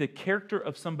see the character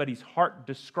of somebody's heart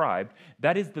described,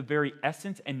 that is the very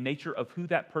essence and nature of who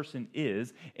that person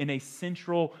is in a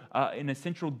central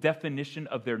definition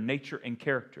of their nature and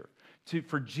character.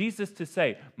 For Jesus to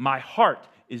say, "My heart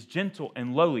is gentle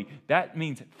and lowly," that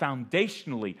means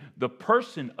foundationally the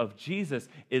person of Jesus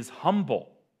is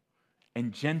humble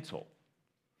and gentle.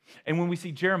 And when we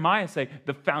see Jeremiah say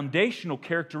the foundational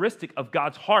characteristic of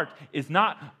God's heart is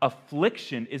not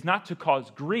affliction, is not to cause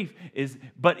grief,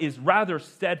 but is rather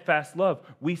steadfast love,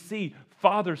 we see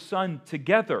Father, Son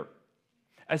together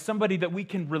as somebody that we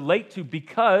can relate to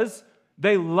because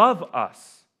they love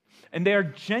us. And they are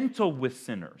gentle with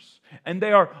sinners. And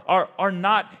they are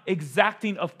not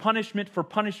exacting of punishment for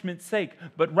punishment's sake,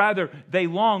 but rather they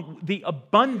long, the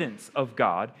abundance of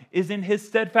God is in his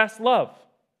steadfast love.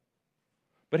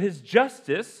 But his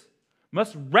justice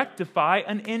must rectify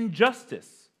an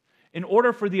injustice. In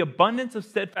order for the abundance of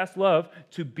steadfast love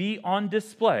to be on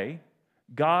display,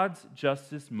 God's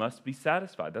justice must be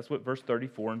satisfied. That's what verse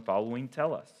 34 and following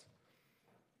tell us.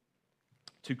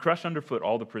 To crush underfoot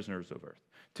all the prisoners of earth.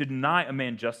 To deny a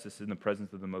man justice in the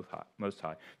presence of the Most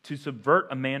High. To subvert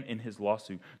a man in his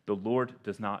lawsuit, the Lord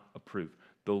does not approve.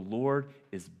 The Lord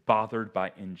is bothered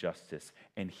by injustice,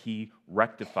 and he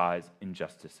rectifies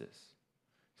injustices.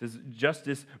 It says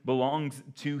justice belongs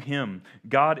to him.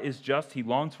 God is just. He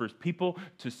longs for his people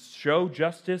to show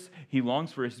justice. He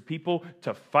longs for his people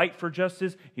to fight for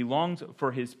justice. He longs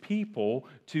for his people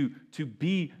to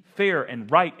be fair and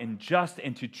right and just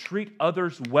and to treat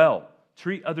others well,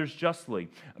 treat others justly.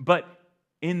 But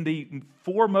in the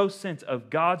foremost sense of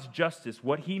God's justice,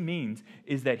 what he means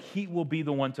is that he will be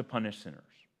the one to punish sinners.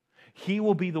 He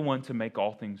will be the one to make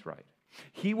all things right.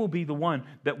 He will be the one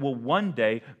that will one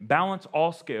day balance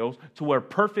all scales to where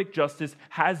perfect justice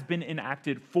has been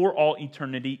enacted for all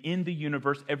eternity in the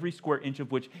universe, every square inch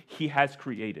of which he has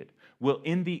created, will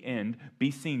in the end be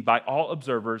seen by all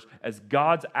observers as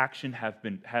God's action have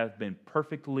been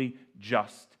perfectly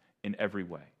just in every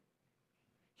way.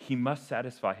 He must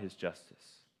satisfy his justice.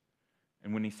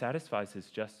 And when he satisfies his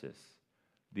justice,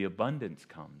 the abundance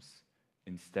comes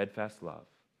in steadfast love,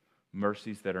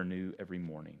 mercies that are new every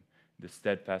morning, the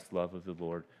steadfast love of the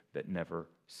Lord that never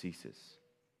ceases.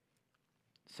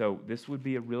 So this would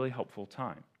be a really helpful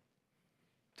time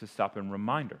to stop and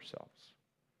remind ourselves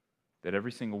that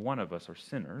every single one of us are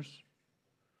sinners,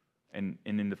 and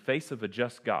in the face of a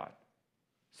just God,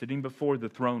 sitting before the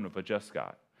throne of a just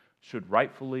God, should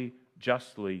rightfully,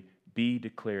 justly be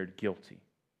declared guilty,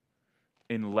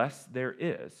 unless there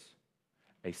is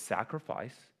a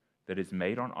sacrifice that is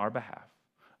made on our behalf,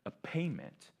 a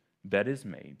payment that is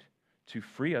made to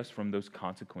free us from those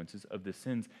consequences of the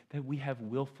sins that we have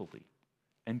willfully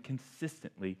and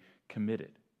consistently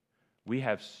committed. We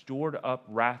have stored up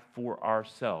wrath for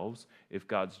ourselves if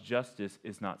God's justice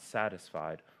is not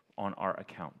satisfied on our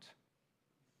account.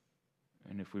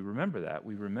 And if we remember that,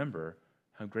 we remember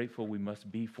how grateful we must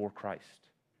be for Christ,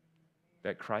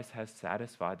 that Christ has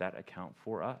satisfied that account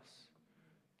for us,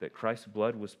 that Christ's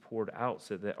blood was poured out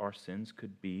so that our sins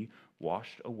could be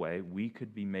washed away, we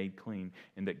could be made clean,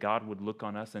 and that God would look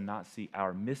on us and not see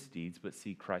our misdeeds, but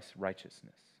see Christ's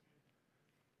righteousness.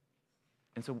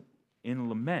 And so in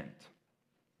lament,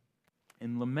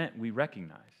 we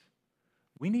recognize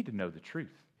we need to know the truth.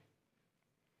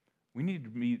 We need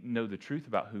to know the truth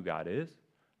about who God is,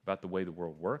 about the way the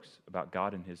world works, about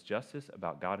God and his justice,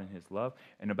 about God and his love,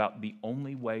 and about the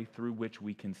only way through which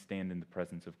we can stand in the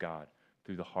presence of God,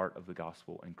 through the heart of the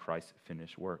gospel and Christ's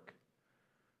finished work.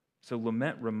 So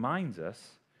lament reminds us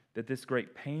that this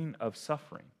great pain of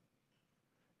suffering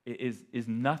is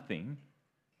nothing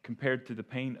compared to the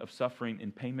pain of suffering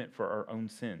in payment for our own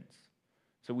sins.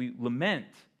 So we lament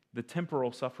the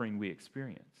temporal suffering we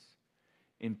experience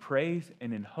in praise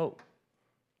and in hope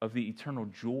of the eternal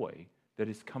joy that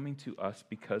is coming to us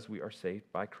because we are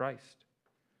saved by Christ.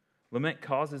 Lament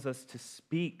causes us to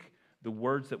speak the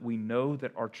words that we know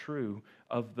that are true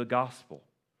of the gospel.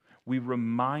 We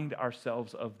remind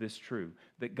ourselves of this truth,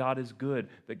 that God is good,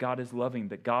 that God is loving,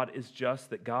 that God is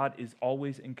just, that God is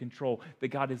always in control, that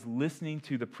God is listening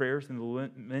to the prayers and the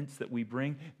laments that we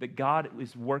bring, that God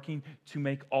is working to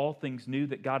make all things new,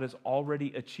 that God has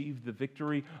already achieved the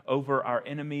victory over our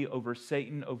enemy, over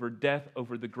Satan, over death,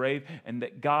 over the grave, and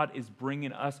that God is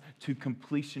bringing us to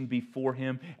completion before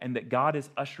him, and that God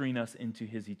is ushering us into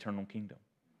his eternal kingdom.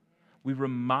 We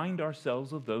remind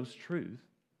ourselves of those truths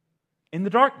in the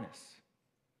darkness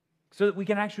so that we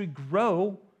can actually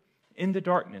grow in the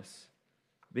darkness,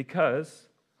 because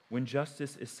when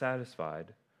justice is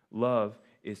satisfied, love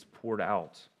is poured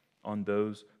out on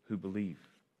those who believe.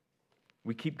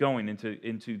 We keep going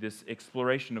into this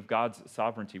exploration of God's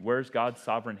sovereignty. Where's God's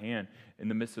sovereign hand in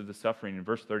the midst of the suffering? In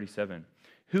verse 37,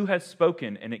 who has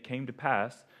spoken and it came to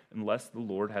pass unless the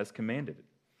Lord has commanded it?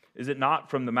 Is it not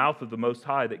from the mouth of the Most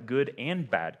High that good and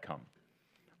bad come?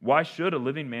 Why should a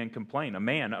living man complain, a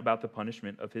man, about the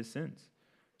punishment of his sins?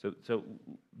 So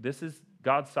this is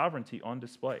God's sovereignty on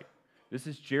display. This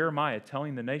is Jeremiah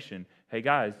telling the nation, hey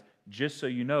guys, just so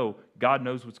you know, God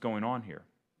knows what's going on here.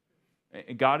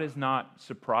 God is not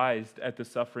surprised at the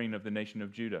suffering of the nation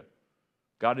of Judah.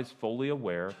 God is fully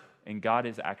aware, and God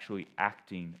is actually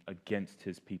acting against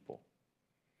his people.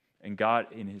 And God,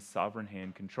 in his sovereign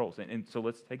hand, controls. And so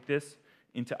let's take this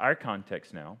into our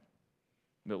context now.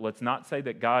 Let's not say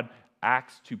that God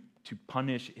acts to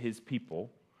punish his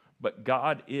people, but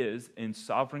God is in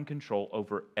sovereign control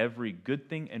over every good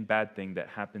thing and bad thing that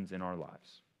happens in our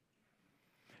lives.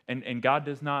 And God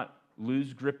does not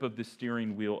lose grip of the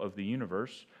steering wheel of the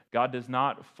universe. God does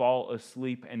not fall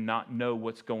asleep and not know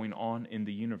what's going on in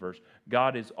the universe.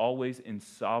 God is always in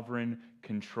sovereign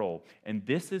control. And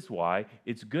this is why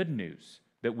it's good news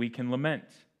that we can lament.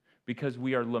 because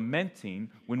we are lamenting.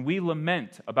 When we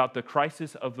lament about the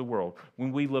crisis of the world,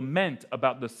 when we lament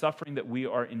about the suffering that we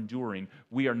are enduring,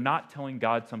 we are not telling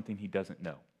God something he doesn't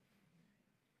know.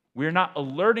 We are not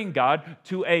alerting God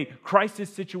to a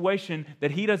crisis situation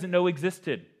that he doesn't know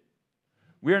existed.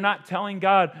 We are not telling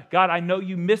God, God, I know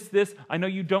you missed this. I know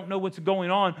you don't know what's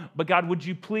going on, but God, would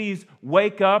you please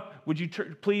wake up? Would you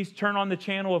please turn on the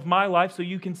channel of my life so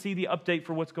you can see the update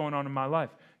for what's going on in my life?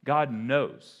 God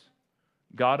knows.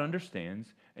 God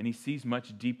understands, and he sees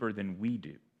much deeper than we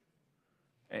do.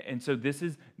 And so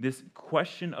this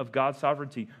question of God's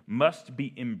sovereignty must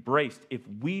be embraced. If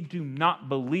we do not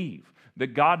believe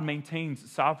that God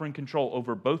maintains sovereign control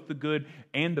over both the good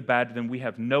and the bad, then we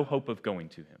have no hope of going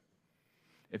to him.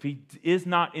 If he is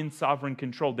not in sovereign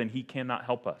control, then he cannot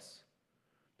help us.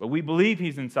 But we believe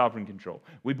he's in sovereign control.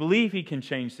 We believe he can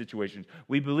change situations.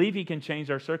 We believe he can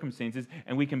change our circumstances,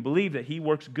 and we can believe that he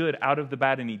works good out of the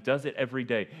bad, and he does it every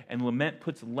day. And lament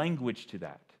puts language to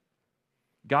that.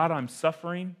 God, I'm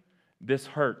suffering. This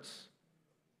hurts.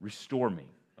 Restore me,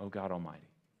 O God Almighty.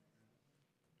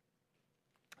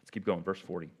 Let's keep going. Verse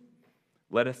 40.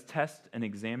 Let us test and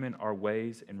examine our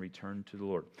ways and return to the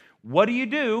Lord. What do you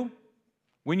do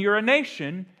when you're a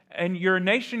nation and you're a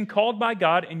nation called by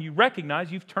God and you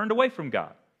recognize you've turned away from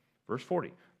God? Verse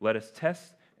 40, let us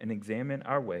test and examine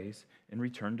our ways and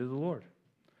return to the Lord.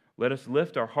 Let us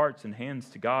lift our hearts and hands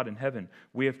to God in heaven.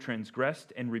 We have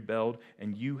transgressed and rebelled,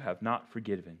 and you have not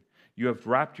forgiven. You have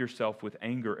wrapped yourself with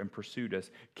anger and pursued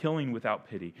us, killing without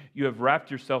pity. You have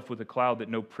wrapped yourself with a cloud that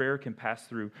no prayer can pass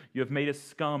through. You have made us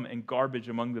scum and garbage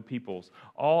among the peoples.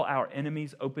 All our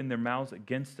enemies open their mouths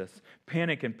against us.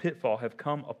 Panic and pitfall have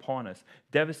come upon us,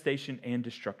 devastation and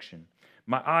destruction.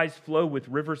 My eyes flow with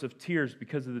rivers of tears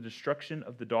because of the destruction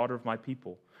of the daughter of my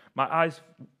people. My eyes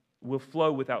will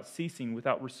flow without ceasing,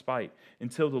 without respite,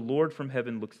 until the Lord from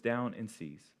heaven looks down and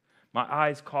sees. My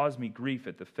eyes cause me grief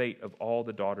at the fate of all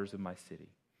the daughters of my city.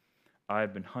 I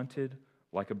have been hunted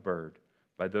like a bird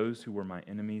by those who were my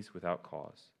enemies without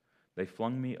cause. They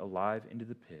flung me alive into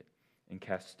the pit and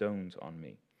cast stones on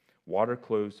me. Water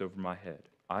closed over my head.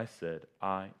 I said,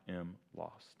 I am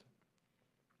lost.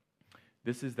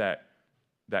 This is that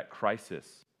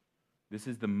crisis. This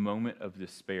is the moment of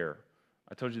despair.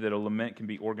 I told you that a lament can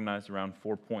be organized around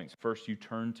 4 points. First, you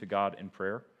turn to God in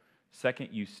prayer. Second,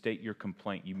 you state your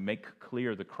complaint. You make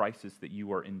clear the crisis that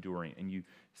you are enduring, and you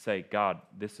say, God,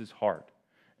 this is hard.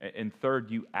 And third,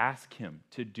 you ask him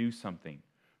to do something.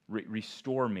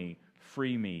 Restore me,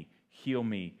 free me, heal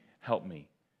me, help me.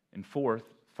 And fourth,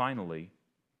 finally,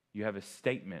 you have a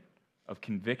statement of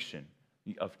conviction,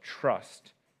 of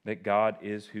trust that God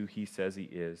is who he says he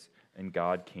is, and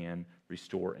God can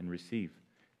restore and receive.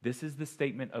 This is the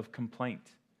statement of complaint.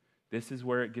 This is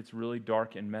where it gets really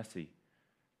dark and messy.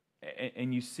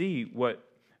 And you see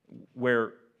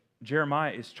where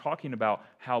Jeremiah is talking about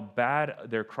how bad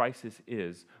their crisis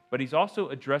is, but he's also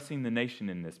addressing the nation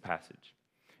in this passage.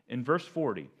 In verse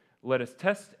 40, let us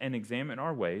test and examine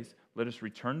our ways. Let us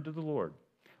return to the Lord.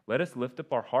 Let us lift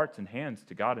up our hearts and hands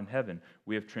to God in heaven.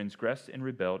 We have transgressed and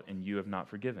rebelled, and you have not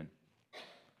forgiven.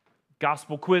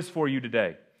 Gospel quiz for you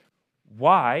today.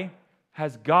 Why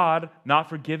has God not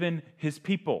forgiven his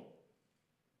people?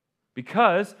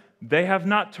 Because they have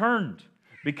not turned.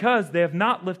 Because they have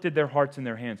not lifted their hearts and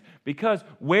their hands. Because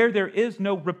where there is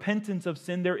no repentance of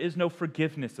sin, there is no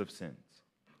forgiveness of sins.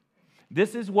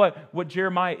 This is what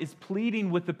Jeremiah is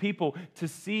pleading with the people to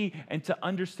see and to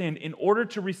understand. In order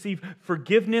to receive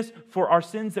forgiveness for our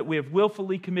sins that we have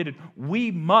willfully committed,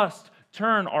 we must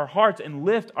turn our hearts and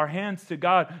lift our hands to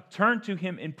God, turn to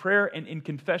him in prayer and in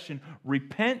confession,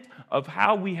 repent of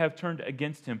how we have turned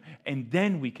against him, and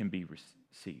then we can be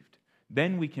received.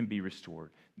 Then we can be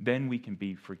restored. Then we can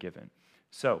be forgiven.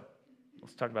 So,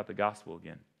 let's talk about the gospel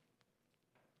again.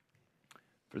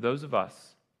 For those of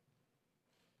us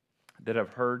that have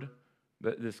heard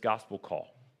this gospel call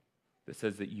that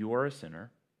says that you are a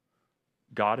sinner,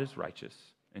 God is righteous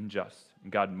and just,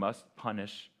 and God must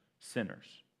punish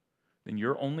sinners, then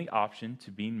your only option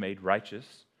to being made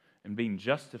righteous and being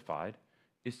justified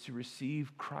is to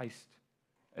receive Christ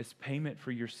as payment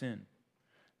for your sin.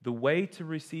 The way to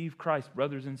receive Christ,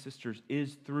 brothers and sisters,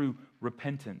 is through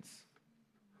repentance.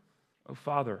 Oh,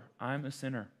 Father, I'm a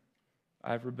sinner.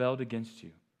 I've rebelled against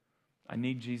you. I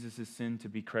need Jesus' sin to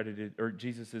be credited, or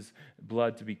Jesus'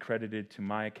 blood to be credited to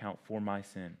my account for my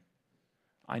sin.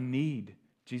 I need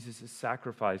Jesus'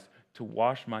 sacrifice to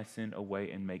wash my sin away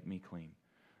and make me clean.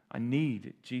 I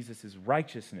need Jesus'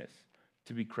 righteousness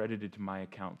to be credited to my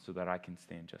account so that I can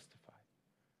stand justified.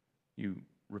 You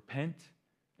repent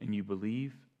and you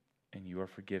believe, and you are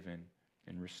forgiven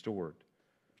and restored.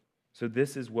 So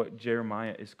this is what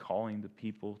Jeremiah is calling the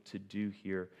people to do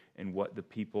here and what the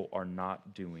people are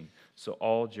not doing. So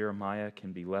all Jeremiah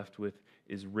can be left with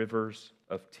is rivers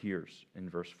of tears in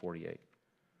verse 48.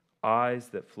 Eyes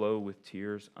that flow with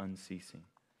tears unceasing.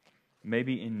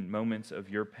 Maybe in moments of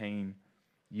your pain,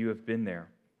 you have been there.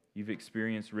 You've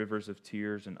experienced rivers of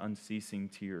tears and unceasing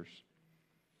tears.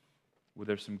 Well,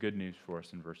 there's some good news for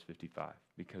us in verse 55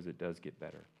 because it does get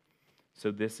better. So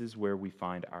this is where we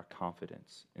find our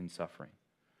confidence in suffering.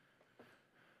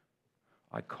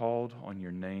 I called on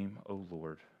your name, O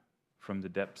Lord, from the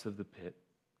depths of the pit.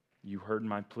 You heard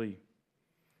my plea.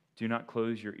 Do not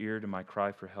close your ear to my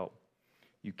cry for help.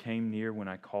 You came near when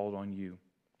I called on you,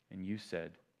 and you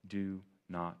said, do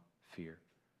not fear.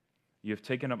 You have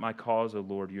taken up my cause, O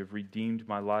Lord. You have redeemed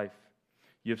my life.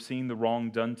 You have seen the wrong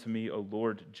done to me, O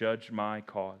Lord. Judge my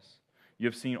cause. You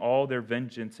have seen all their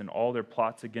vengeance and all their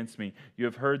plots against me. You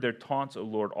have heard their taunts, O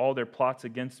Lord, all their plots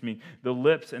against me. The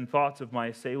lips and thoughts of my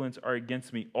assailants are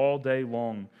against me all day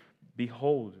long.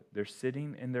 Behold, they're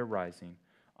sitting and they're rising.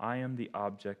 I am the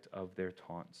object of their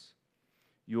taunts.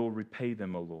 You will repay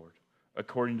them, O Lord,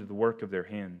 according to the work of their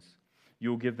hands.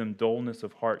 You will give them dullness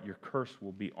of heart. Your curse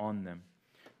will be on them.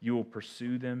 You will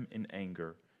pursue them in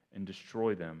anger and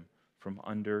destroy them from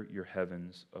under your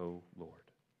heavens, O Lord.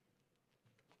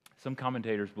 Some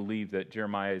commentators believe that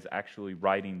Jeremiah is actually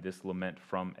writing this lament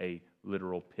from a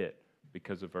literal pit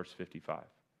because of verse 55.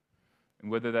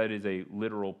 And whether that is a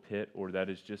literal pit or that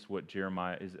is just what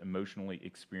Jeremiah is emotionally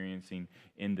experiencing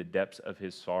in the depths of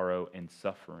his sorrow and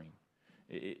suffering,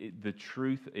 the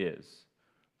truth is,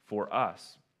 for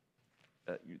us,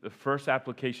 the first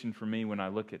application for me when I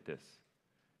look at this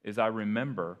is I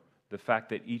remember the fact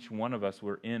that each one of us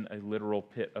were in a literal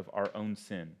pit of our own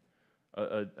sin.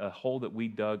 A hole that we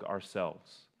dug ourselves.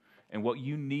 And what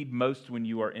you need most when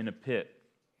you are in a pit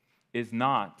is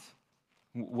not,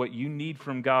 what you need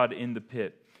from God in the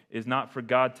pit is not for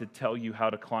God to tell you how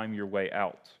to climb your way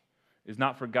out. Is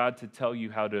not for God to tell you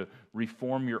how to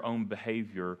reform your own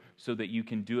behavior so that you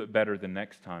can do it better the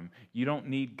next time. You don't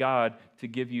need God to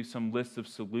give you some list of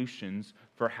solutions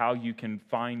for how you can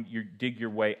dig your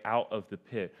way out of the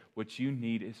pit. What you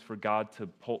need is for God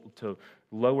to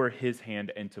lower His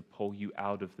hand and to pull you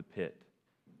out of the pit.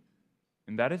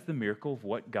 And that is the miracle of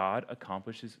what God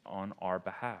accomplishes on our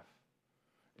behalf.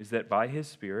 Is that by His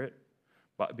Spirit,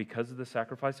 because of the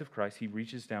sacrifice of Christ, He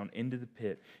reaches down into the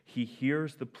pit. He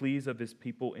hears the pleas of His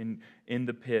people in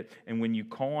the pit. And when you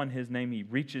call on His name, He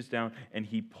reaches down and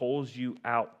He pulls you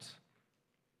out.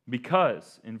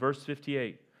 Because, in verse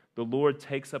 58, the Lord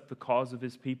takes up the cause of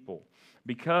His people.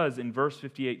 Because, in verse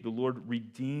 58, the Lord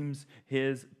redeems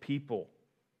His people.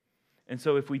 And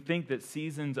so if we think that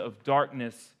seasons of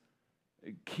darkness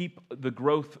keep the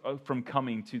growth from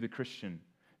coming to the Christian,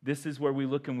 this is where we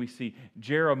look and we see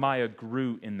Jeremiah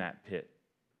grew in that pit.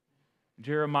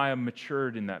 Jeremiah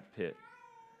matured in that pit.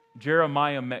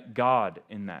 Jeremiah met God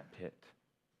in that pit.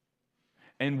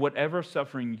 And whatever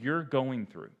suffering you're going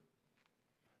through,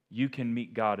 you can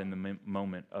meet God in the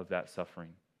moment of that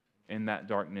suffering, in that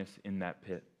darkness, in that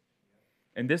pit.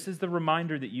 And this is the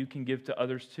reminder that you can give to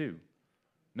others too,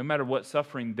 no matter what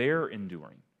suffering they're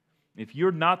enduring. If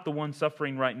you're not the one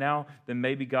suffering right now, then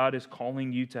maybe God is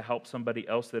calling you to help somebody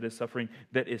else that is suffering,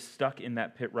 that is stuck in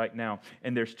that pit right now.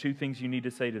 And there's two things you need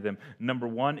to say to them. Number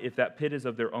one, if that pit is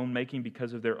of their own making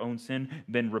because of their own sin,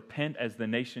 then repent as the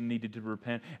nation needed to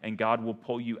repent, and God will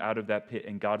pull you out of that pit,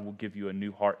 and God will give you a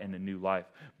new heart and a new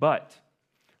life. But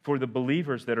for the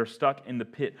believers that are stuck in the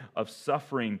pit of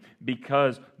suffering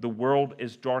because the world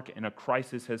is dark and a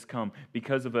crisis has come,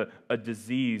 because of a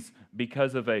disease,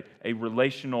 because of a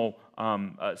relational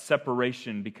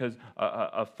separation, because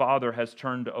a father has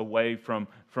turned away from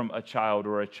a child,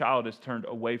 or a child has turned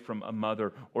away from a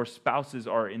mother, or spouses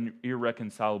are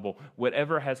irreconcilable.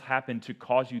 Whatever has happened to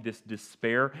cause you this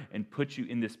despair and put you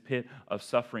in this pit of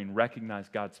suffering, recognize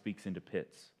God speaks into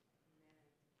pits.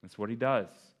 That's what He does.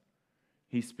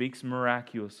 He speaks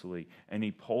miraculously, and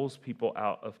He pulls people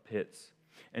out of pits.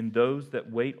 And those that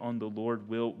wait on the Lord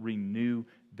will renew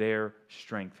their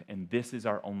strength. And this is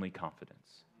our only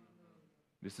confidence.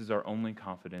 This is our only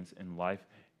confidence in life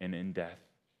and in death,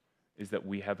 is that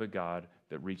we have a God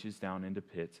that reaches down into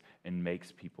pits and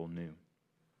makes people new.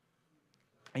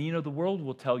 And you know, the world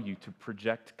will tell you to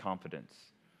project confidence.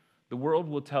 The world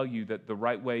will tell you that the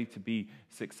right way to be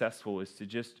successful is to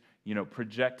just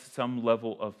project some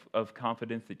level of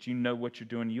confidence that you know what you're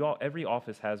doing. Every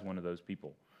office has one of those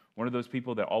people. One of those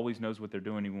people that always knows what they're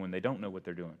doing even when they don't know what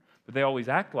they're doing. But they always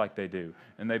act like they do.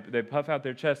 And they puff out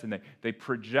their chest and they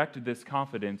project this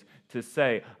confidence to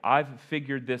say, I've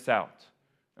figured this out.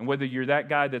 And whether you're that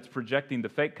guy that's projecting the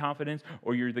fake confidence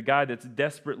or you're the guy that's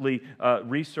desperately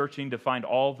researching to find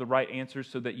all of the right answers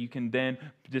so that you can then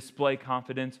display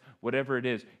confidence, whatever it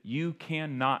is, you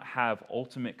cannot have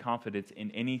ultimate confidence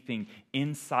in anything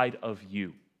inside of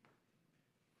you.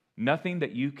 Nothing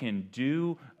that you can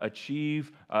do,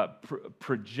 achieve,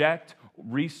 project,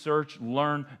 research,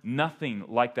 learn, nothing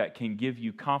like that can give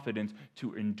you confidence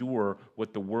to endure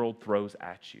what the world throws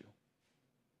at you.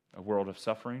 A world of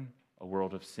suffering, a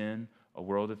world of sin, a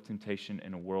world of temptation,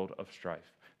 and a world of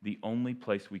strife. The only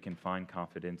place we can find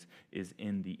confidence is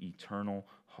in the eternal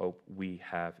hope we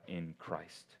have in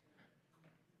Christ.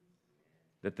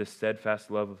 That the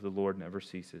steadfast love of the Lord never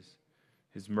ceases.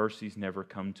 His mercies never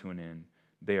come to an end.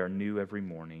 They are new every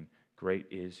morning. Great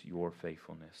is your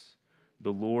faithfulness.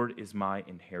 The Lord is my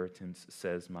inheritance,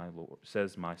 says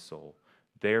my soul.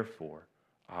 Therefore,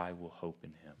 I will hope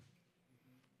in him.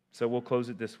 So we'll close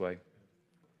it this way.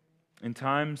 In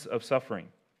times of suffering,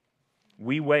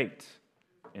 we wait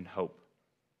in hope.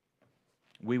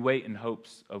 We wait in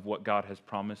hopes of what God has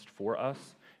promised for us,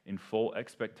 in full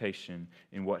expectation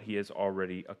in what he has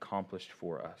already accomplished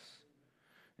for us.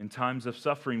 In times of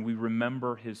suffering, we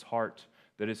remember his heart,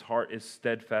 that his heart is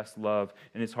steadfast love,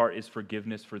 and his heart is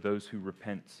forgiveness for those who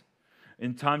repent.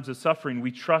 In times of suffering,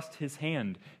 we trust his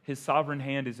hand. His sovereign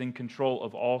hand is in control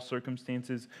of all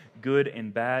circumstances, good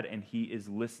and bad, and he is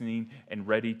listening and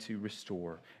ready to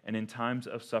restore. And in times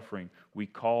of suffering, we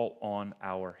call on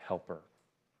our helper.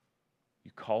 You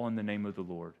call on the name of the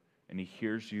Lord, and he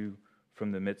hears you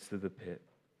from the midst of the pit.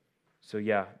 So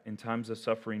yeah, in times of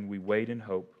suffering, we wait in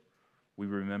hope. We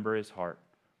remember his heart.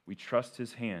 We trust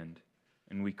his hand,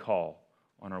 and we call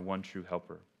on our one true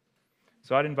helper.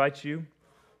 So I'd invite you,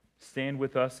 stand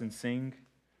with us and sing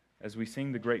as we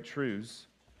sing the great truths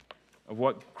of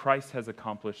what Christ has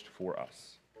accomplished for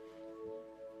us.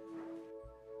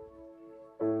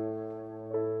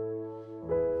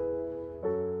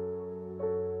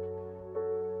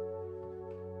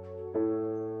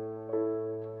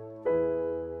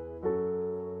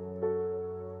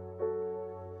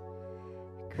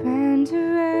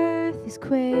 Grander earth is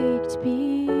quaked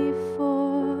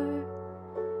before,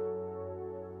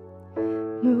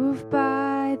 moved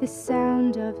by the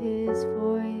sound of his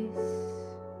voice,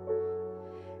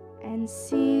 and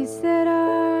seas that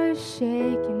are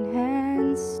shaken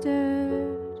and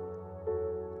stirred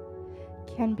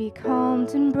can be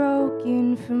calmed and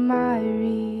broken from my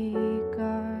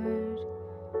regard.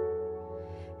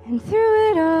 And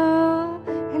through it all,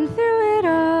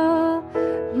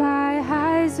 my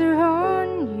eyes are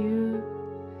on you.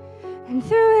 And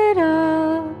through it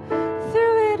all,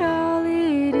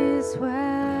 it is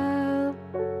well.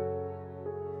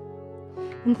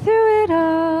 And through it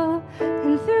all,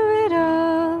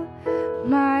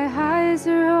 my eyes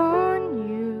are on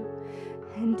you,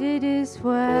 and it is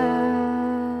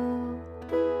well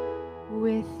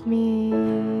with me.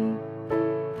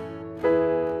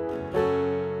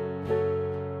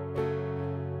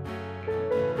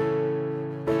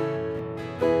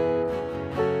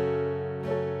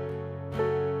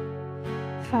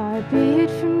 Far be it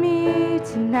from me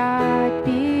to not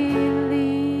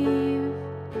believe,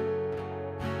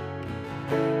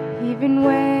 even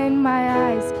when my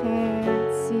eyes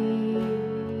can't see,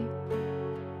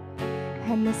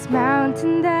 and this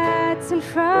mountain that's in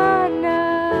front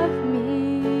of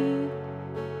me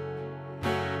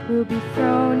will be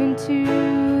thrown into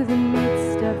the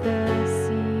midst of the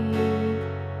sea.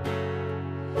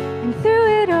 And through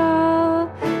it all,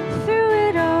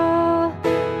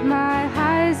 my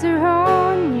eyes are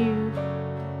on you.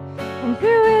 And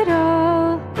through it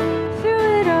all,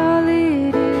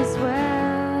 it is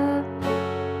well.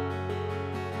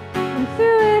 And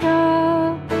through it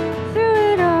all,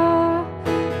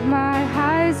 my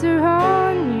eyes are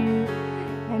on you,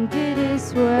 and it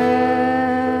is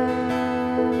well.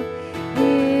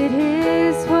 It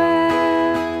is well.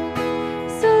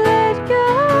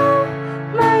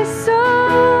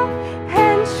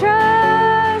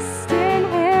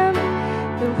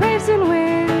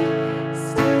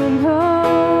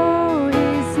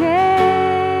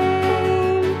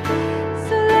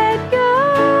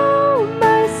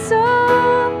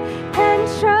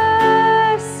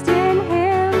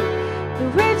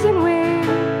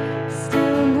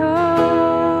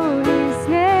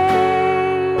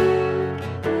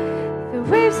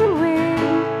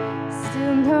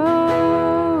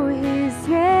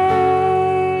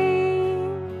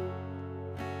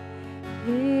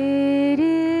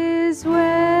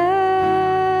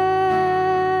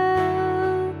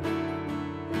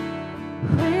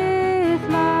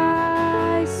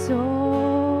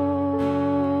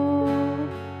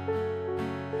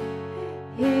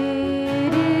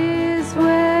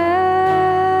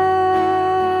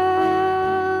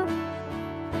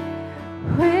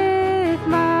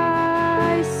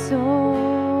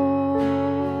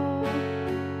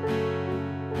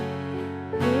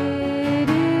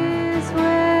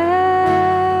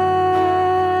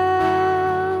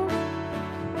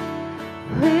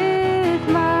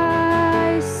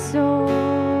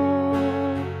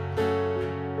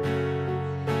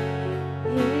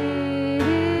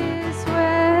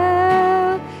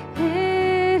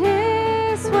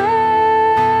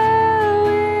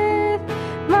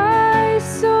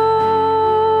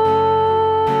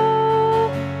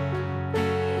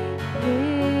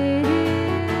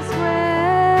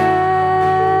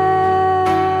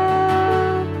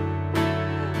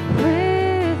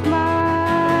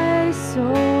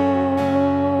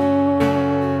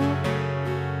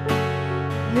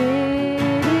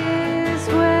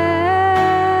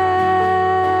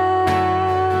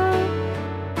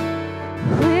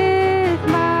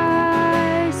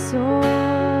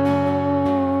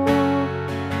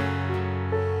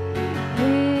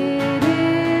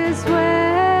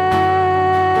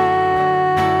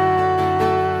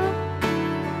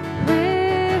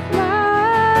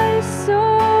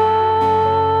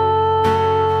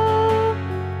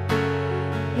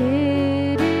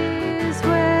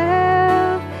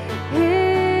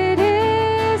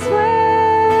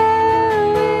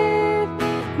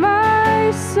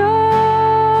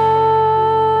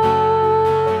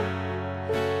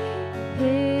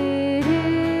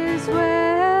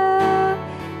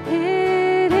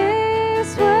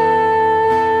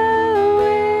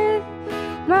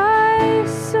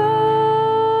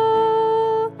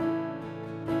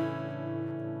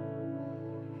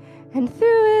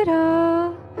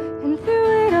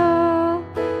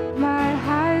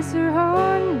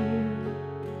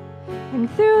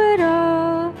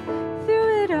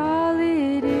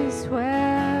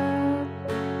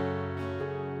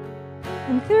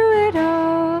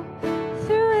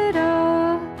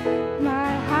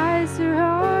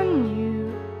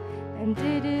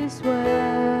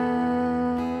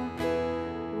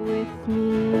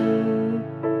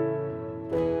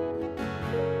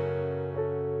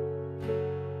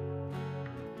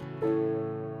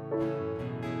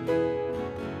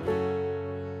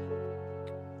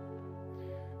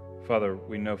 Father,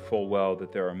 we know full well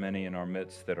that there are many in our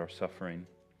midst that are suffering,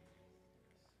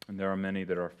 and there are many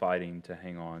that are fighting to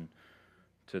hang on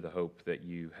to the hope that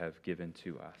you have given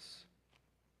to us.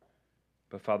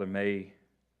 But Father, may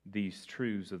these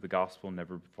truths of the gospel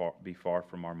never be far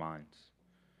from our minds,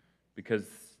 because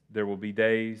there will be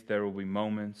days, there will be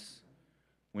moments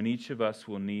when each of us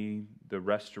will need the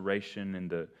restoration and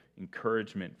the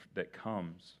encouragement that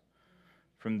comes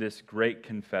from this great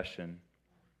confession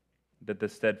that the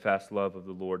steadfast love of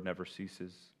the Lord never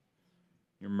ceases.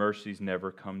 Your mercies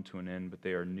never come to an end, but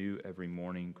they are new every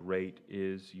morning. Great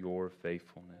is your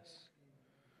faithfulness.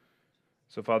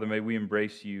 So, Father, may we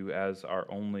embrace you as our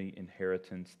only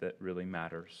inheritance that really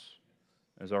matters,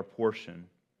 as our portion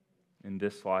in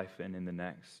this life and in the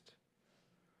next.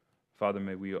 Father,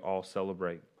 may we all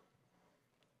celebrate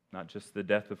not just the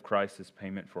death of Christ as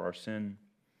payment for our sin,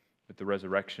 but the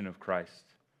resurrection of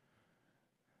Christ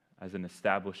as an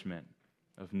establishment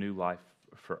of new life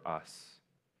for us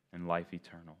and life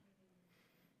eternal.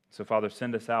 So, Father,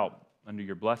 send us out under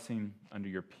your blessing, under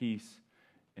your peace,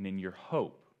 and in your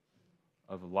hope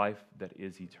of a life that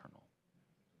is eternal.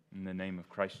 In the name of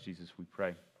Christ Jesus we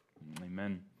pray.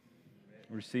 Amen.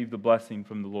 Receive the blessing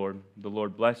from the Lord. The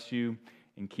Lord bless you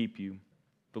and keep you.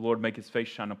 The Lord make his face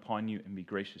shine upon you and be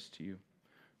gracious to you.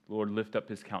 The Lord lift up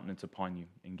his countenance upon you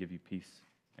and give you peace.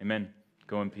 Amen.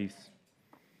 Go in peace.